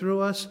fruit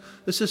through us.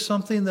 This is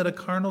something that a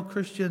carnal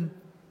Christian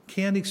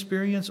can't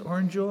experience or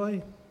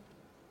enjoy.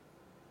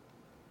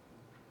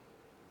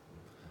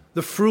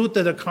 The fruit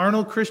that a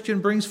carnal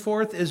Christian brings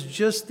forth is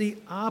just the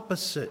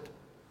opposite.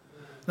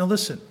 Now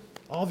listen,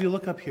 all of you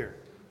look up here.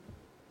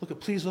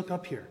 Please look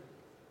up here.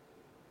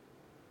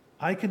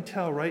 I can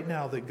tell right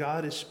now that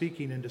God is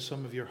speaking into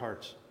some of your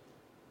hearts.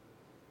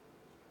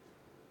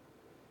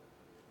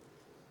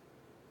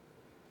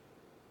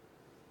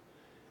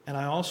 And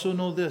I also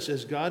know this,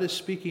 as God is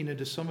speaking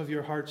into some of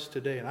your hearts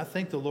today, and I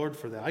thank the Lord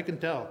for that. I can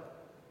tell.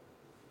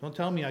 Don't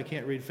tell me I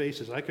can't read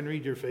faces. I can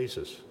read your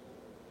faces.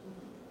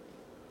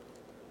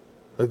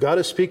 But God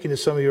is speaking to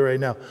some of you right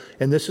now.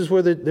 And this is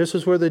where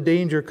the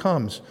danger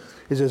comes.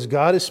 Is as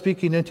God is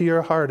speaking into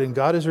your heart and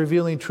God is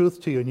revealing truth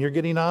to you and you're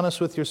getting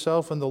honest with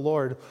yourself and the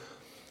Lord.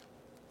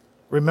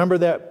 Remember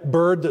that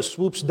bird that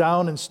swoops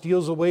down and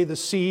steals away the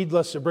seed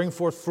lest it bring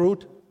forth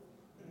fruit?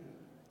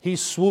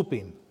 He's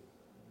swooping.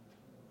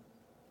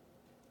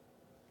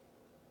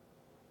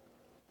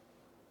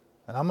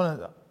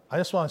 And I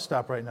just want to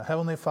stop right now.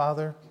 Heavenly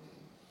Father,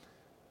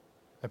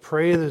 I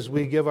pray that as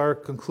we give our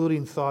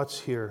concluding thoughts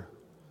here,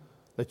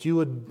 that you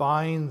would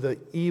bind the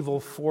evil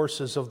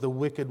forces of the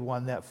wicked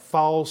one, that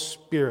foul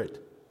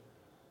spirit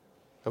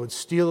that would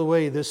steal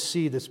away this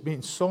seed that's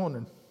being sown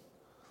in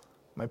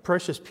my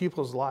precious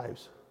people's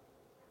lives.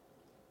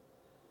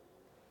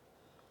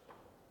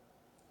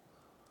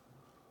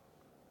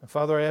 And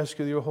Father, I ask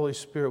you that your Holy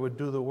Spirit would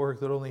do the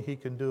work that only He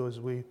can do as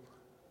we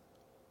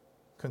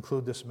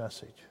conclude this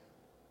message.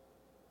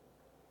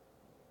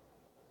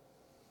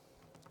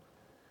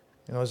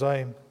 You know, as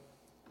I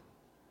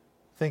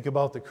think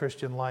about the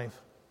Christian life,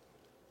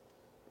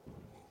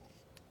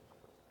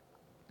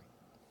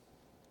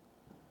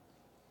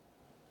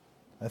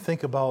 I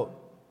think about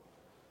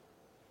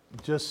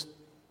just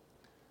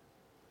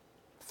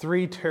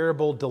 3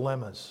 terrible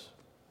dilemmas.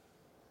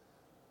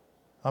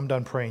 I'm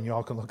done praying. You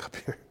all can look up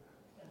here.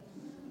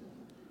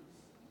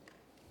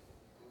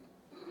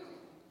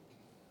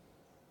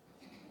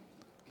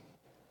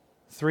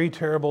 Three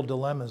terrible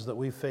dilemmas that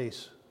we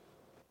face.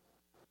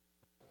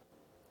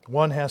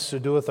 One has to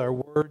do with our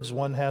words,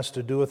 one has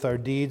to do with our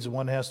deeds,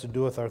 one has to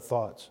do with our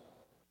thoughts.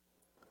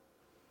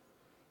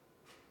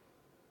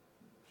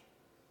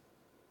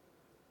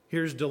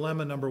 Here's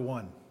dilemma number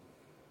one.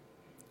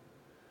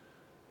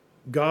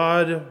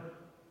 God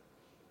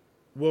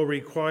will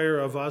require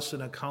of us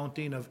an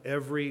accounting of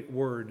every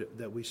word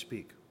that we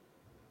speak.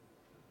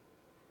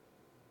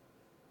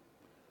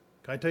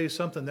 Can I tell you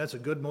something? That's a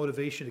good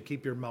motivation to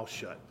keep your mouth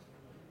shut.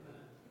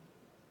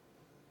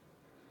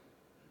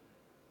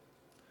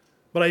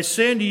 But I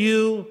say unto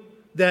you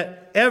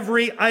that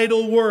every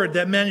idle word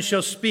that men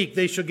shall speak,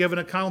 they shall give an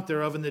account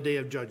thereof in the day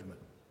of judgment.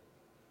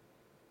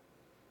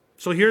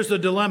 So here's the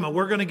dilemma.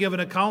 We're going to give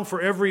an account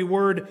for every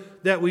word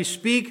that we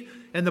speak,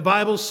 and the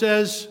Bible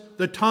says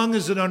the tongue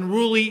is an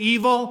unruly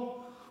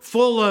evil,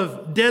 full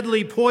of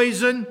deadly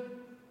poison,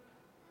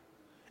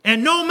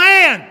 and no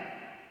man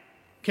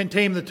can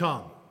tame the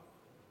tongue.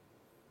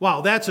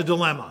 Wow, that's a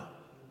dilemma.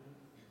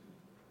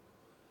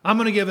 I'm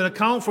going to give an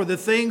account for the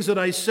things that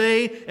I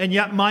say, and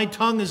yet my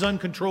tongue is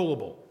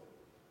uncontrollable.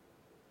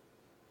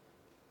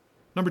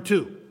 Number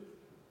two.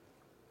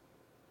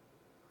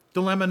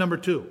 Dilemma number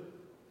two.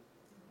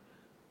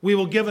 We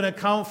will give an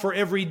account for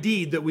every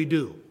deed that we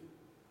do.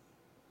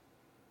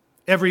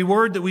 Every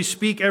word that we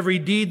speak, every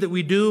deed that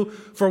we do,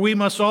 for we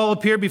must all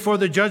appear before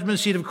the judgment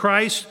seat of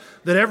Christ,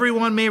 that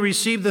everyone may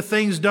receive the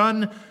things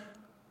done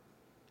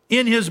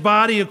in his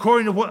body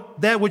according to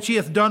that which he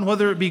hath done,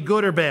 whether it be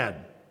good or bad.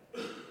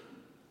 You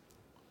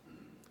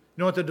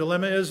know what the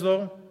dilemma is,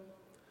 though?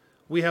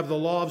 We have the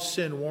law of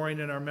sin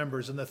warring in our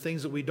members, and the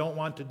things that we don't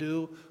want to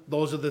do,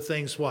 those are the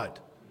things what?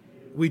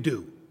 We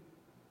do.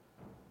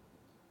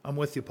 I'm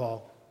with you,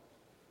 Paul.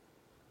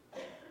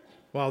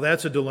 Wow,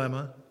 that's a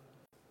dilemma.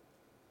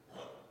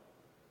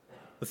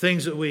 The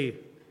things that we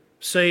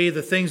say,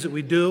 the things that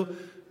we do.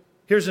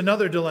 Here's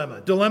another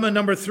dilemma. Dilemma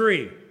number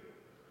three.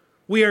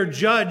 We are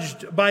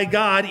judged by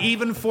God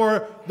even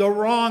for the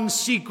wrong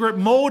secret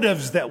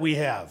motives that we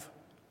have.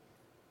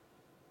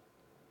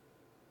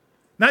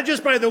 Not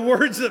just by the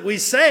words that we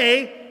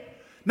say,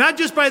 not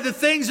just by the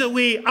things that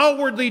we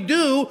outwardly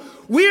do.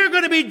 We are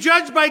going to be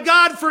judged by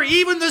God for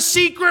even the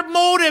secret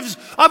motives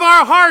of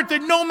our heart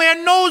that no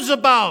man knows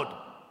about.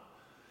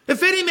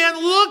 If any man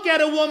look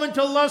at a woman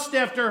to lust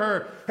after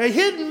her, a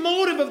hidden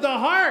motive of the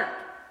heart,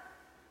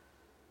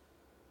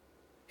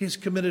 he's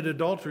committed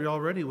adultery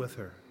already with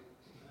her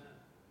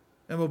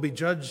and will be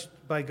judged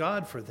by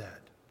God for that.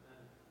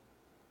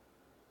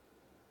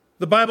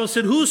 The Bible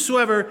said,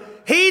 whosoever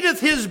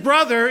hateth his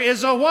brother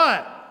is a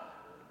what?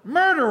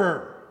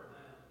 Murderer.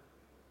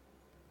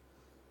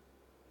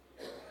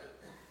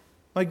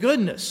 My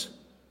goodness.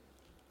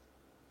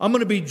 I'm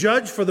going to be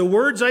judged for the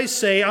words I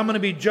say. I'm going to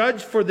be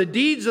judged for the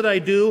deeds that I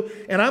do.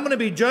 And I'm going to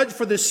be judged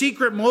for the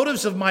secret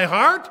motives of my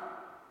heart.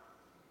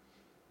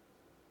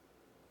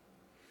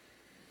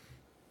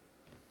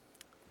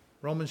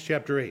 Romans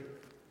chapter 8.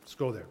 Let's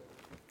go there.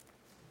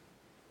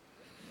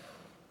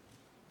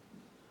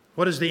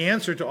 What is the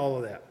answer to all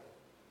of that?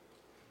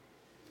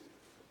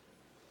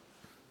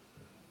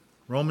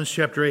 Romans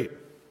chapter 8.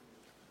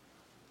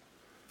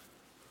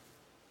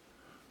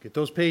 Get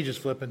those pages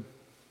flipping.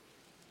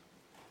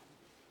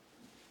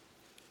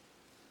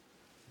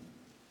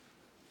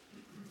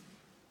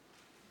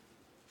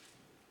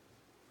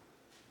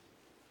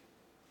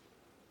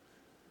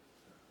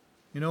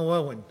 You know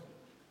what? When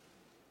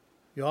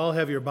you all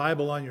have your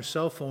Bible on your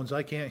cell phones,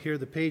 I can't hear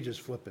the pages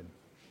flipping.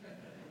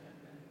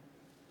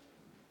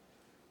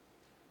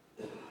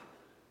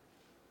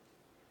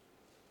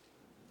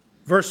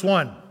 Verse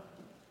 1.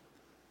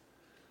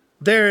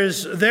 There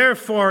is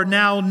therefore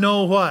now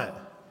no what?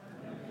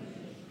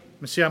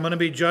 See, I'm going to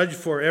be judged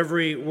for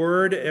every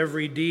word,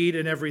 every deed,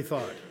 and every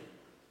thought.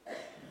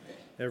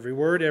 Every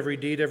word, every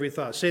deed, every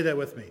thought. Say that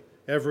with me.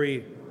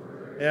 Every.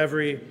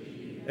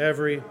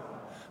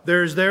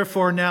 There is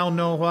therefore now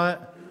no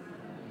what?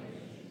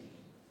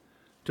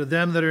 To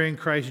them that are in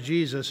Christ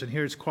Jesus, and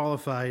here it's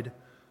qualified,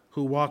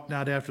 who walk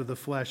not after the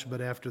flesh,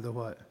 but after the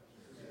what?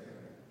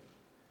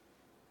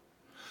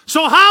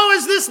 So how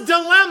is this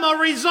dilemma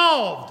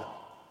resolved?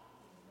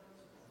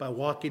 By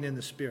walking in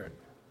the Spirit.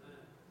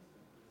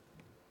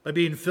 By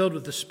being filled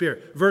with the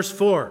Spirit. Verse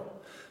 4.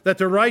 That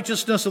the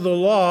righteousness of the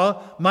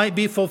law might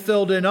be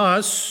fulfilled in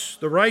us.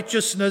 The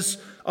righteousness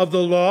of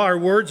the law, our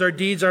words, our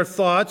deeds, our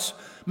thoughts,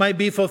 might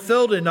be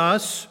fulfilled in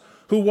us,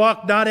 who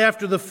walk not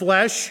after the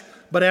flesh,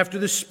 but after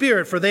the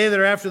Spirit. For they that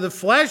are after the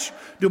flesh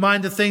do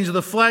mind the things of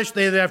the flesh.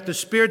 They that are after the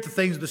Spirit, the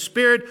things of the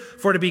Spirit.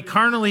 For to be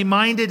carnally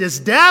minded is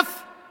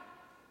death.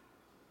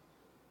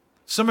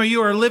 Some of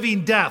you are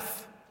living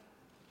death.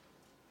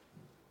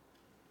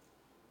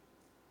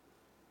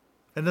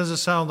 That doesn't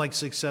sound like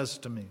success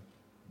to me.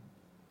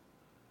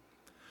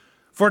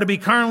 For to be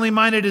carnally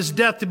minded is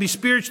death, to be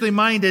spiritually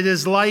minded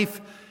is life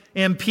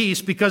and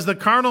peace, because the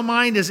carnal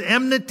mind is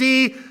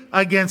enmity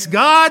against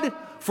God,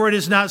 for it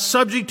is not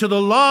subject to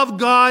the law of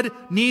God,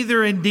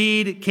 neither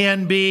indeed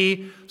can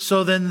be.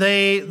 So then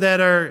they that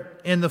are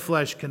in the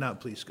flesh cannot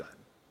please God.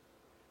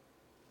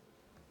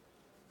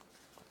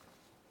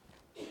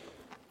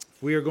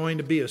 We are going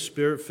to be a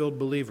Spirit-filled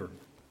believer,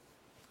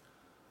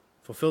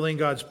 fulfilling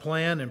God's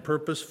plan and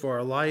purpose for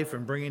our life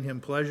and bringing Him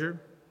pleasure.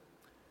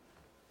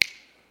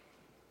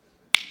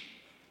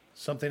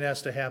 Something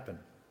has to happen.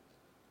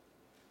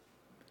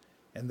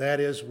 And that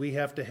is, we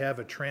have to have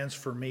a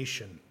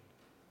transformation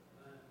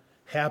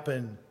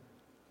happen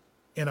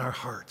in our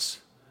hearts.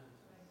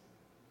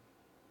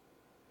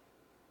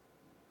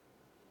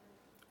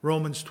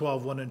 Romans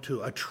 12, 1 and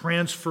 2. A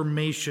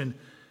transformation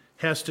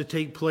has to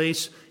take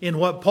place in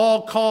what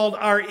Paul called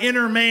our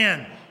inner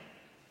man.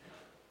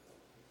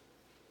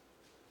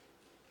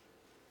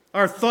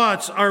 Our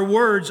thoughts, our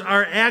words,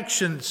 our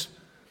actions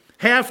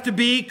have to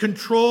be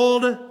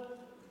controlled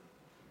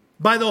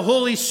by the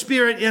Holy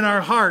Spirit in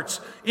our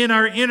hearts, in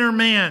our inner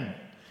man.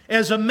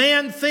 As a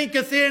man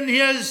thinketh in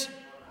his,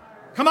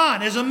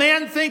 as a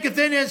man thinketh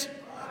in his,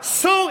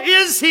 so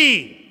is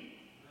he.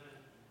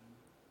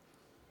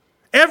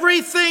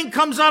 Everything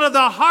comes out of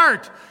the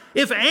heart.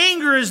 If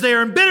anger is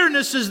there, and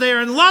bitterness is there,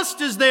 and lust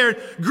is there,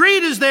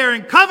 greed is there,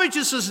 and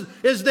covetousness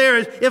is there,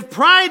 if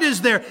pride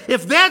is there,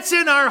 if that's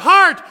in our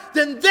heart,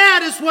 then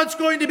that is what's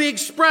going to be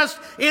expressed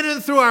in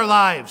and through our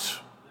lives.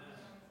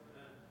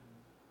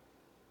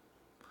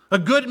 A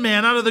good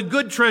man out of the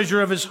good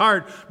treasure of his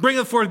heart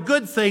bringeth forth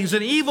good things.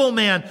 An evil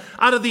man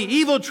out of the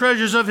evil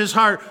treasures of his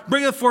heart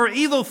bringeth forth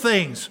evil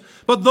things.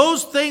 But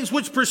those things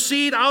which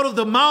proceed out of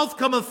the mouth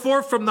cometh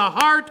forth from the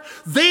heart,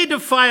 they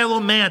defile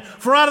a man.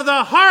 For out of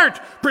the heart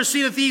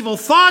proceedeth evil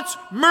thoughts,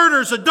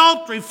 murders,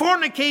 adultery,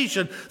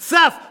 fornication,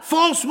 theft,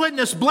 false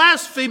witness,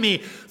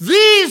 blasphemy.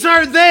 These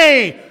are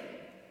they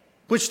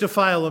which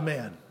defile a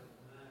man.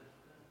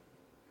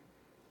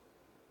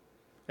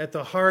 At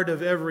the heart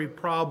of every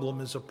problem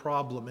is a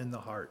problem in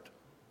the heart.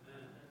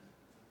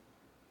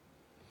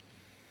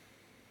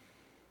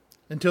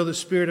 Until the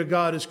Spirit of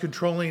God is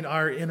controlling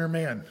our inner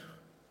man,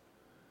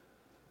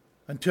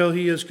 until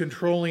He is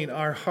controlling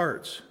our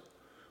hearts,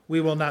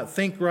 we will not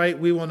think right,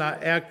 we will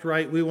not act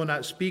right, we will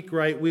not speak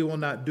right, we will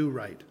not do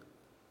right.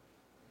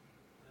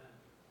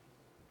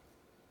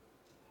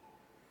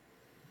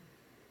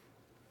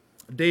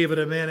 David,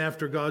 a man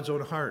after God's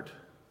own heart,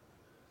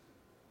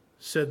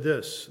 said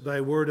this, "Thy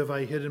word have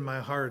I hid in my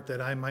heart that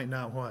I might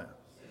not" what?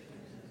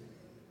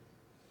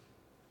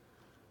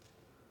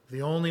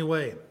 The only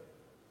way,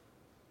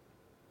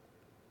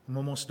 I'm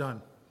almost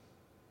done.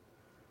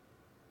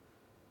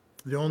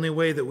 The only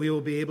way that we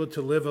will be able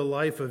to live a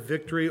life of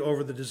victory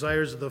over the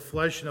desires of the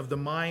flesh and of the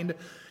mind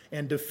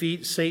and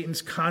defeat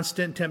Satan's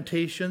constant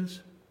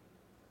temptations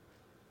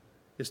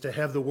is to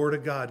have the Word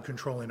of God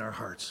controlling our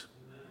hearts.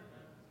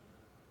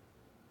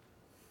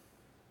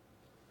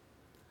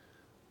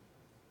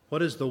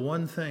 What is the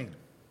one thing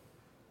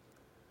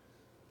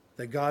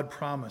that God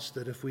promised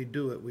that if we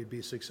do it, we'd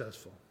be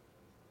successful?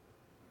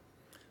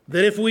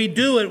 That if we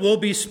do it, we'll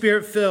be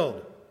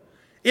Spirit-filled.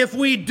 If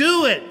we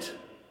do it,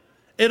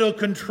 it'll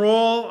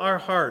control our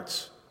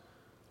hearts.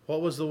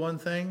 What was the one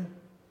thing?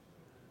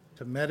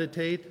 To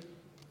meditate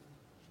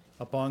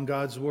upon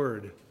God's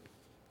Word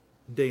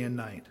day and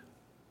night.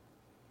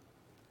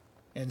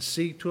 And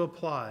seek to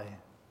apply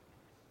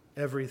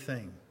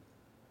everything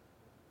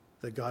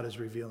that God is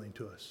revealing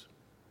to us.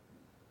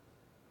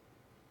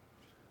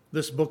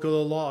 This book of the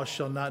law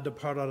shall not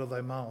depart out of thy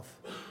mouth,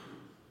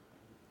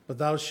 but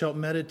thou shalt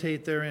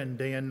meditate therein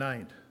day and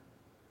night,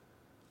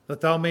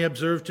 that thou may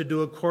observe to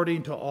do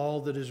according to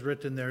all that is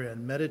written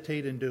therein.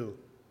 Meditate and do.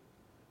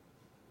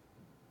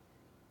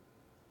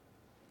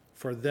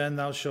 For then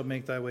thou shalt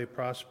make thy way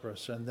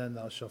prosperous, and then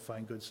thou shalt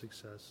find good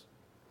success.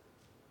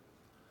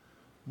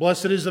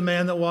 Blessed is the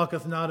man that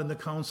walketh not in the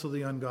counsel of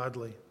the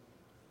ungodly.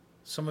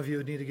 Some of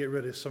you need to get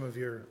rid of some of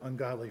your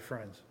ungodly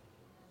friends.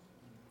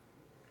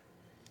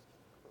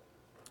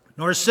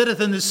 Nor sitteth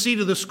in the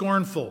seat of the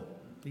scornful.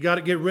 You got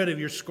to get rid of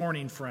your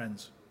scorning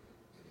friends.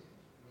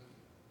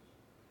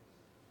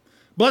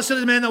 Blessed is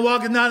the man that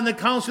walketh not in the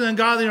counsel of the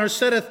ungodly, nor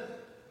sitteth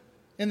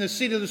in the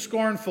seat of the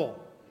scornful.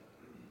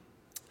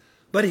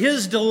 But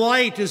his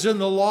delight is in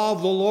the law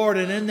of the Lord,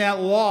 and in that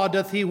law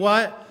doth he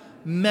what?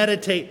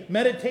 Meditate.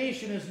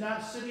 Meditation is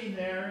not sitting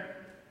there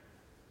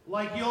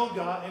like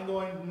yoga and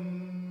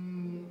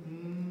going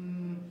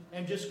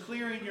and just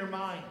clearing your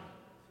mind.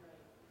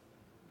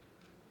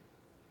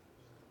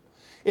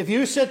 If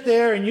you sit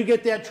there and you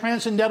get that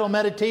transcendental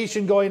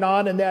meditation going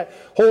on and that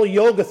whole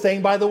yoga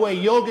thing, by the way,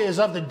 yoga is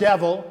of the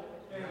devil.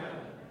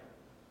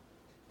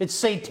 It's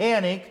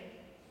satanic.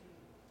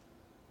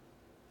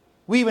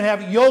 We even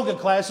have yoga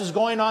classes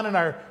going on in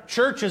our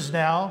churches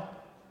now.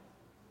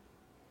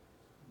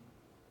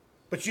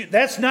 But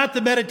that's not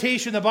the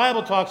meditation the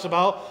Bible talks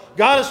about.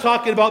 God is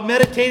talking about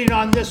meditating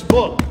on this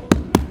book.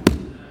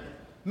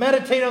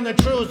 Meditate on the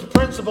truths, the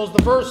principles,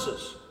 the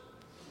verses.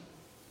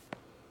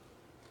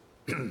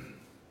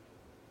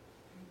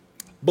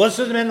 Blessed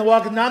is the man that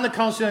walketh not in the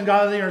counsel of the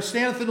ungodly, nor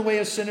standeth in the way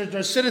of sinners,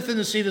 nor sitteth in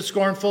the seat of the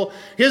scornful.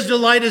 His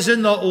delight is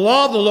in the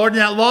law of the Lord,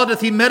 and that law doth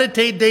he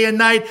meditate day and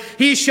night.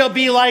 He shall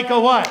be like a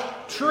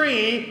what?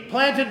 Tree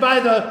planted by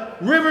the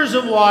rivers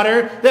of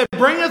water, that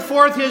bringeth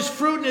forth his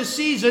fruit in his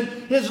season.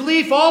 His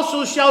leaf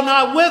also shall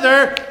not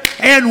wither,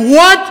 and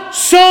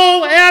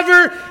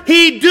whatsoever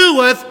he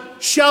doeth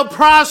shall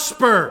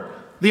prosper.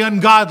 The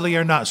ungodly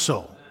are not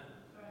so.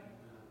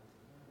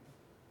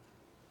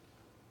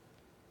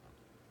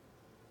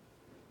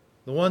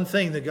 The one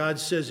thing that God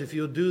says, if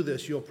you'll do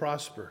this, you'll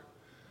prosper.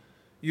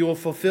 You will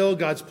fulfill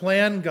God's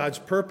plan, God's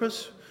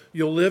purpose.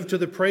 You'll live to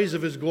the praise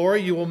of His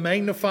glory. You will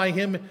magnify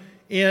Him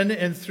in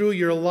and through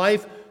your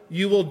life.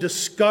 You will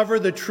discover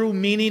the true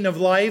meaning of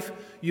life.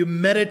 You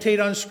meditate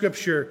on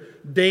Scripture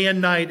day and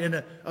night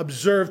and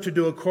observe to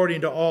do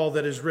according to all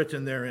that is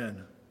written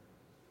therein.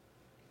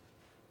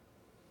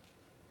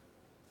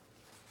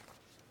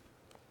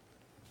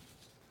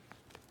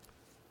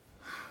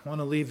 I want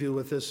to leave you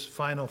with this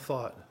final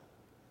thought.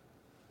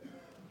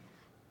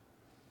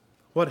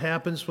 What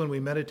happens when we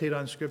meditate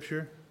on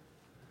Scripture?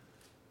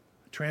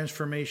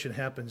 Transformation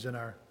happens in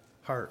our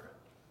heart,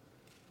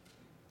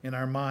 in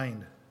our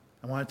mind.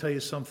 I want to tell you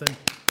something.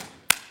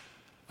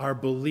 Our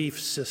belief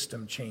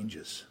system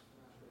changes.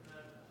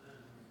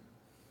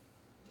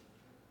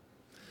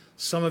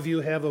 Some of you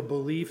have a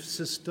belief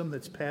system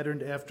that's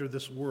patterned after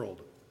this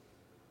world.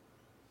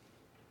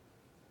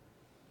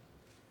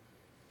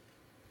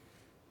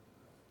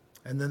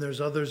 And then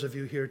there's others of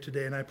you here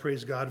today, and I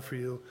praise God for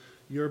you.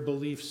 Your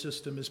belief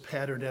system is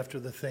patterned after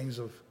the things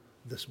of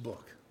this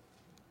book.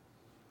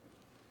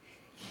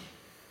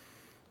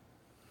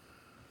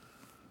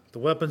 The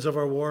weapons of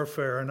our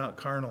warfare are not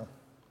carnal,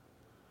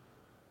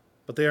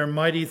 but they are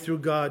mighty through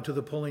God to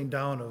the pulling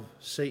down of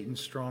Satan's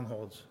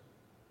strongholds,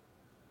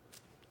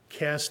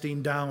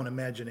 casting down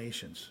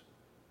imaginations,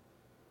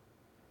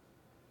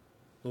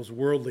 those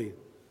worldly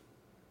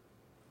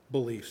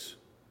beliefs.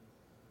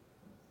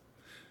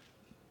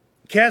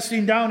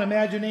 Casting down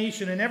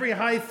imagination and every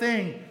high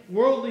thing,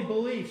 worldly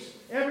beliefs,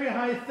 every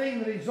high thing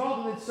that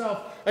exalted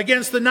itself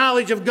against the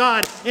knowledge of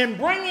God, and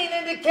bringing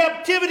into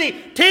captivity,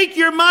 take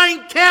your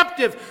mind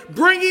captive,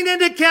 bringing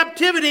into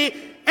captivity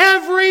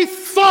every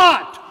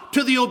thought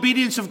to the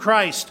obedience of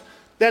Christ.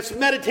 That's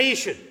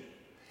meditation.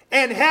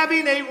 And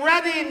having a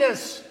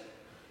readiness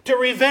to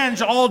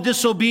revenge all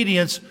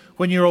disobedience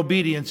when your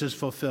obedience is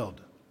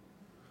fulfilled.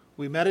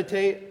 We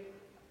meditate,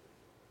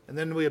 and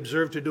then we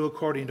observe to do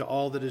according to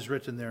all that is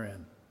written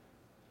therein.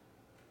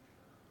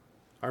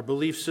 Our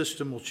belief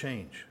system will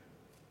change.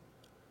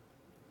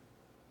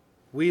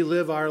 We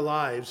live our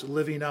lives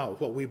living out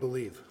what we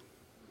believe.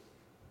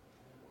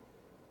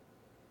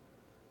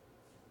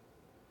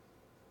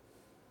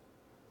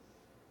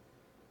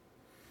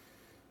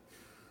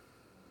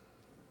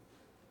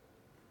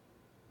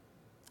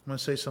 I'm going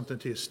to say something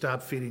to you.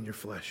 Stop feeding your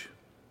flesh.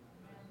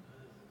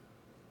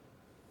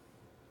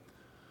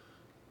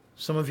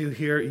 Some of you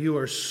here, you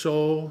are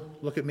so,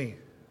 look at me,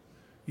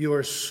 you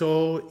are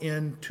so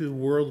into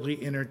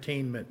worldly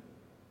entertainment.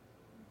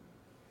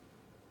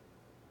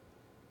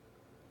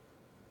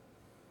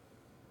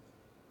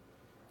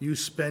 You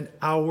spend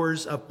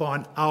hours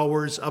upon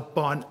hours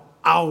upon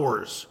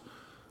hours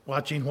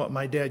watching what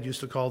my dad used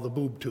to call the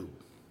boob tube.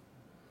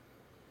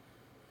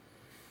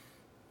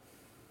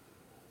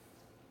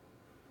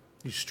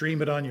 You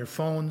stream it on your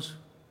phones.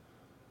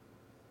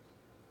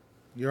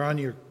 You're on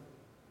your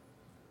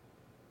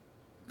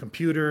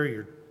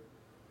computer.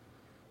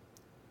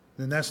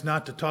 And that's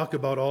not to talk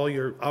about all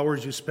your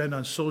hours you spend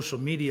on social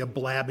media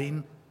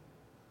blabbing,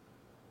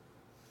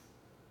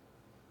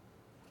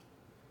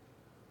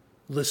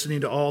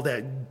 listening to all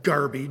that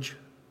garbage.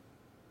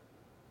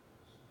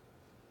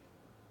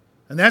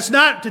 And that's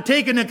not to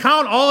take into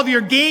account all of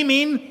your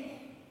gaming.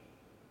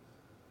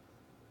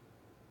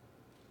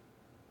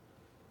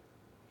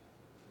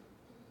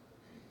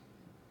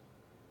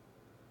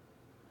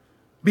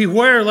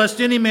 Beware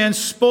lest any man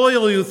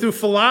spoil you through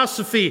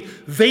philosophy,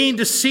 vain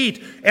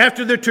deceit,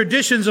 after the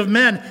traditions of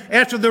men,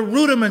 after the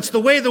rudiments, the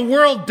way the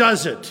world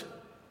does it,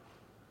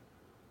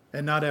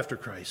 and not after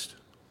Christ.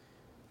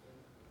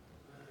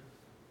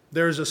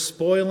 There is a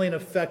spoiling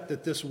effect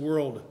that this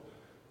world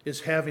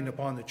is having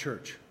upon the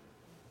church.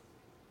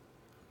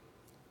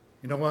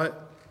 You know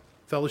what,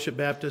 Fellowship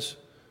Baptist?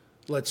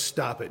 Let's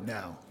stop it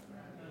now.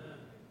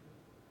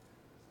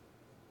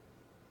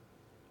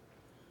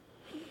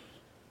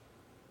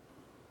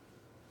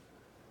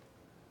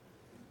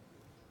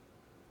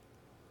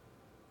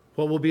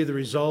 What will be the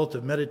result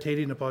of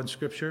meditating upon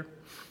Scripture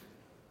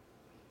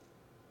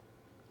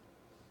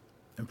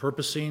and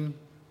purposing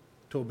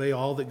to obey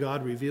all that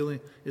God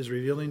is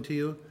revealing to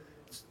you?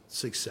 It's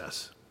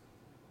success.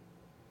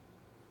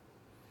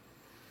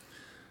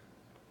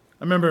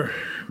 I remember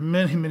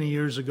many, many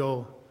years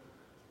ago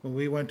when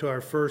we went to our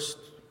first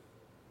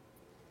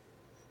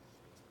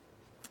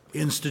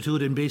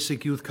Institute in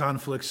Basic Youth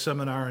Conflict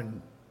seminar,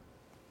 and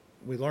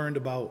we learned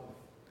about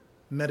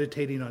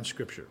meditating on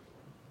Scripture.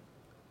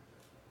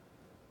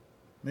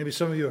 Maybe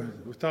some of you,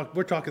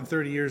 we're talking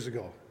 30 years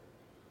ago.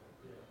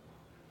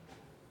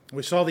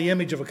 We saw the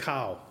image of a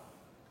cow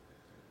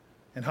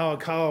and how a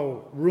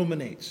cow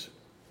ruminates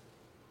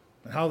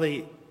and how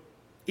they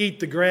eat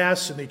the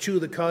grass and they chew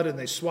the cud and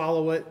they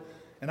swallow it.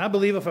 And I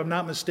believe, if I'm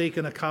not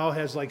mistaken, a cow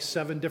has like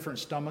 7 different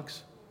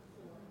stomachs.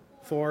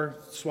 4,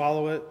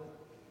 swallow it,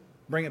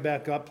 bring it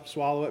back up,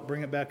 swallow it,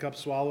 bring it back up,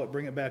 swallow it,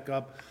 bring it back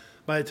up.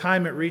 By the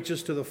time it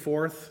reaches to the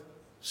 4th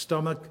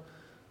stomach,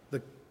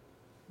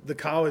 the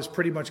cow has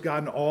pretty much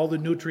gotten all the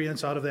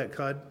nutrients out of that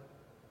cud.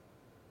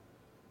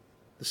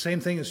 The same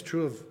thing is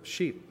true of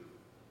sheep.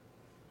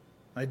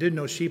 I did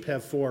know sheep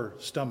have 4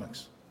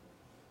 stomachs.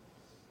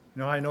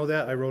 You know how I know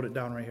that? I wrote it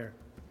down right here.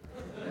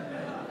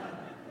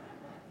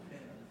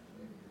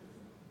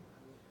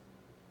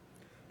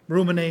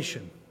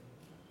 Rumination.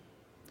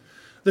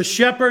 The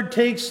shepherd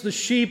takes the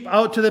sheep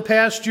out to the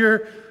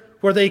pasture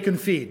where they can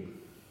feed.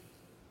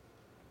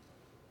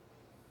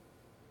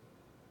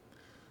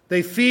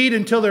 They feed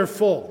until they're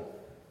full.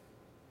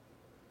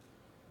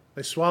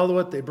 They swallow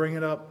it, they bring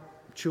it up,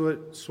 chew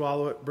it,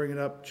 swallow it, bring it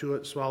up, chew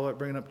it, swallow it,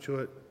 bring it up, chew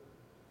it,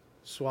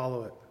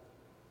 swallow it.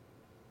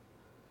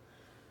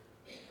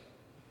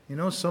 You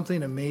know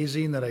something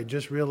amazing that I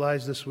just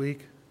realized this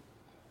week?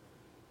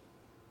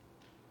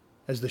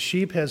 As the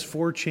sheep has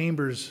 4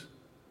 chambers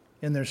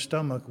in their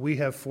stomach, we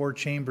have 4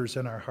 chambers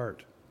in our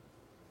heart.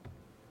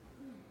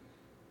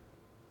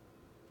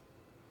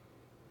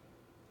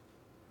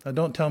 Now,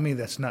 don't tell me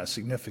that's not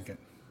significant.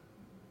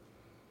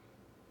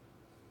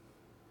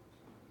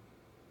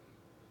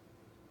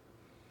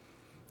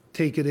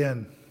 Take it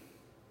in.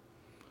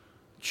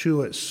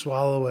 Chew it,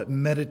 swallow it,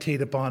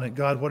 meditate upon it.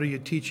 God, what are you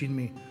teaching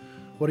me?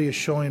 What are you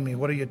showing me?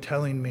 What are you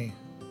telling me?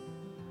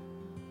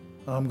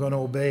 I'm going to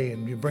obey.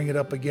 And you bring it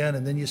up again,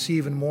 and then you see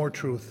even more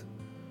truth.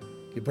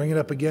 You bring it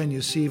up again,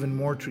 you see even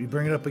more truth. You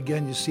bring it up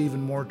again, you see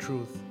even more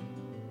truth.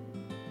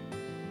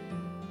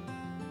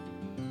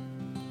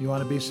 You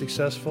want to be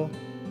successful?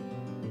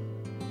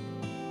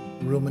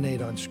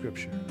 Ruminate on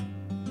Scripture.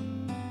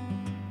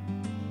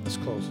 Let's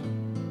close.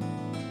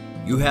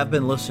 You have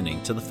been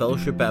listening to the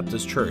Fellowship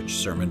Baptist Church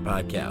Sermon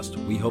Podcast.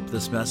 We hope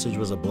this message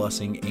was a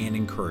blessing and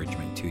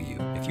encouragement to you.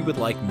 If you would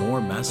like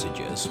more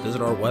messages,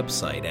 visit our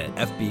website at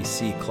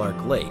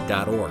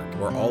fbcclarklake.org,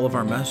 where all of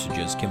our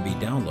messages can be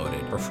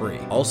downloaded for free.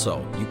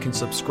 Also, you can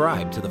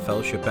subscribe to the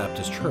Fellowship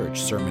Baptist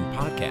Church Sermon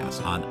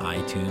Podcast on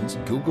iTunes,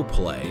 Google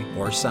Play,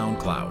 or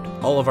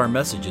SoundCloud. All of our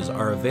messages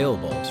are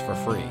available for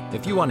free.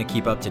 If you want to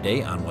keep up to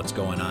date on what's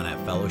going on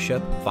at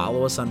Fellowship,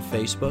 follow us on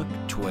Facebook,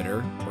 Twitter,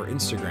 or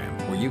Instagram,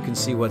 where you can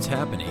see what's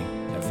happening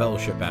at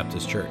Fellowship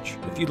Baptist Church.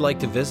 If you'd like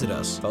to visit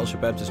us,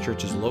 Fellowship Baptist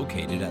Church is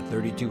located at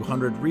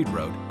 3200 Reed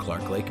Road,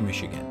 Clark Lake,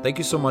 Michigan. Thank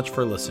you so much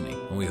for listening,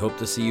 and we hope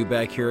to see you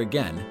back here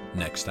again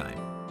next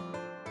time.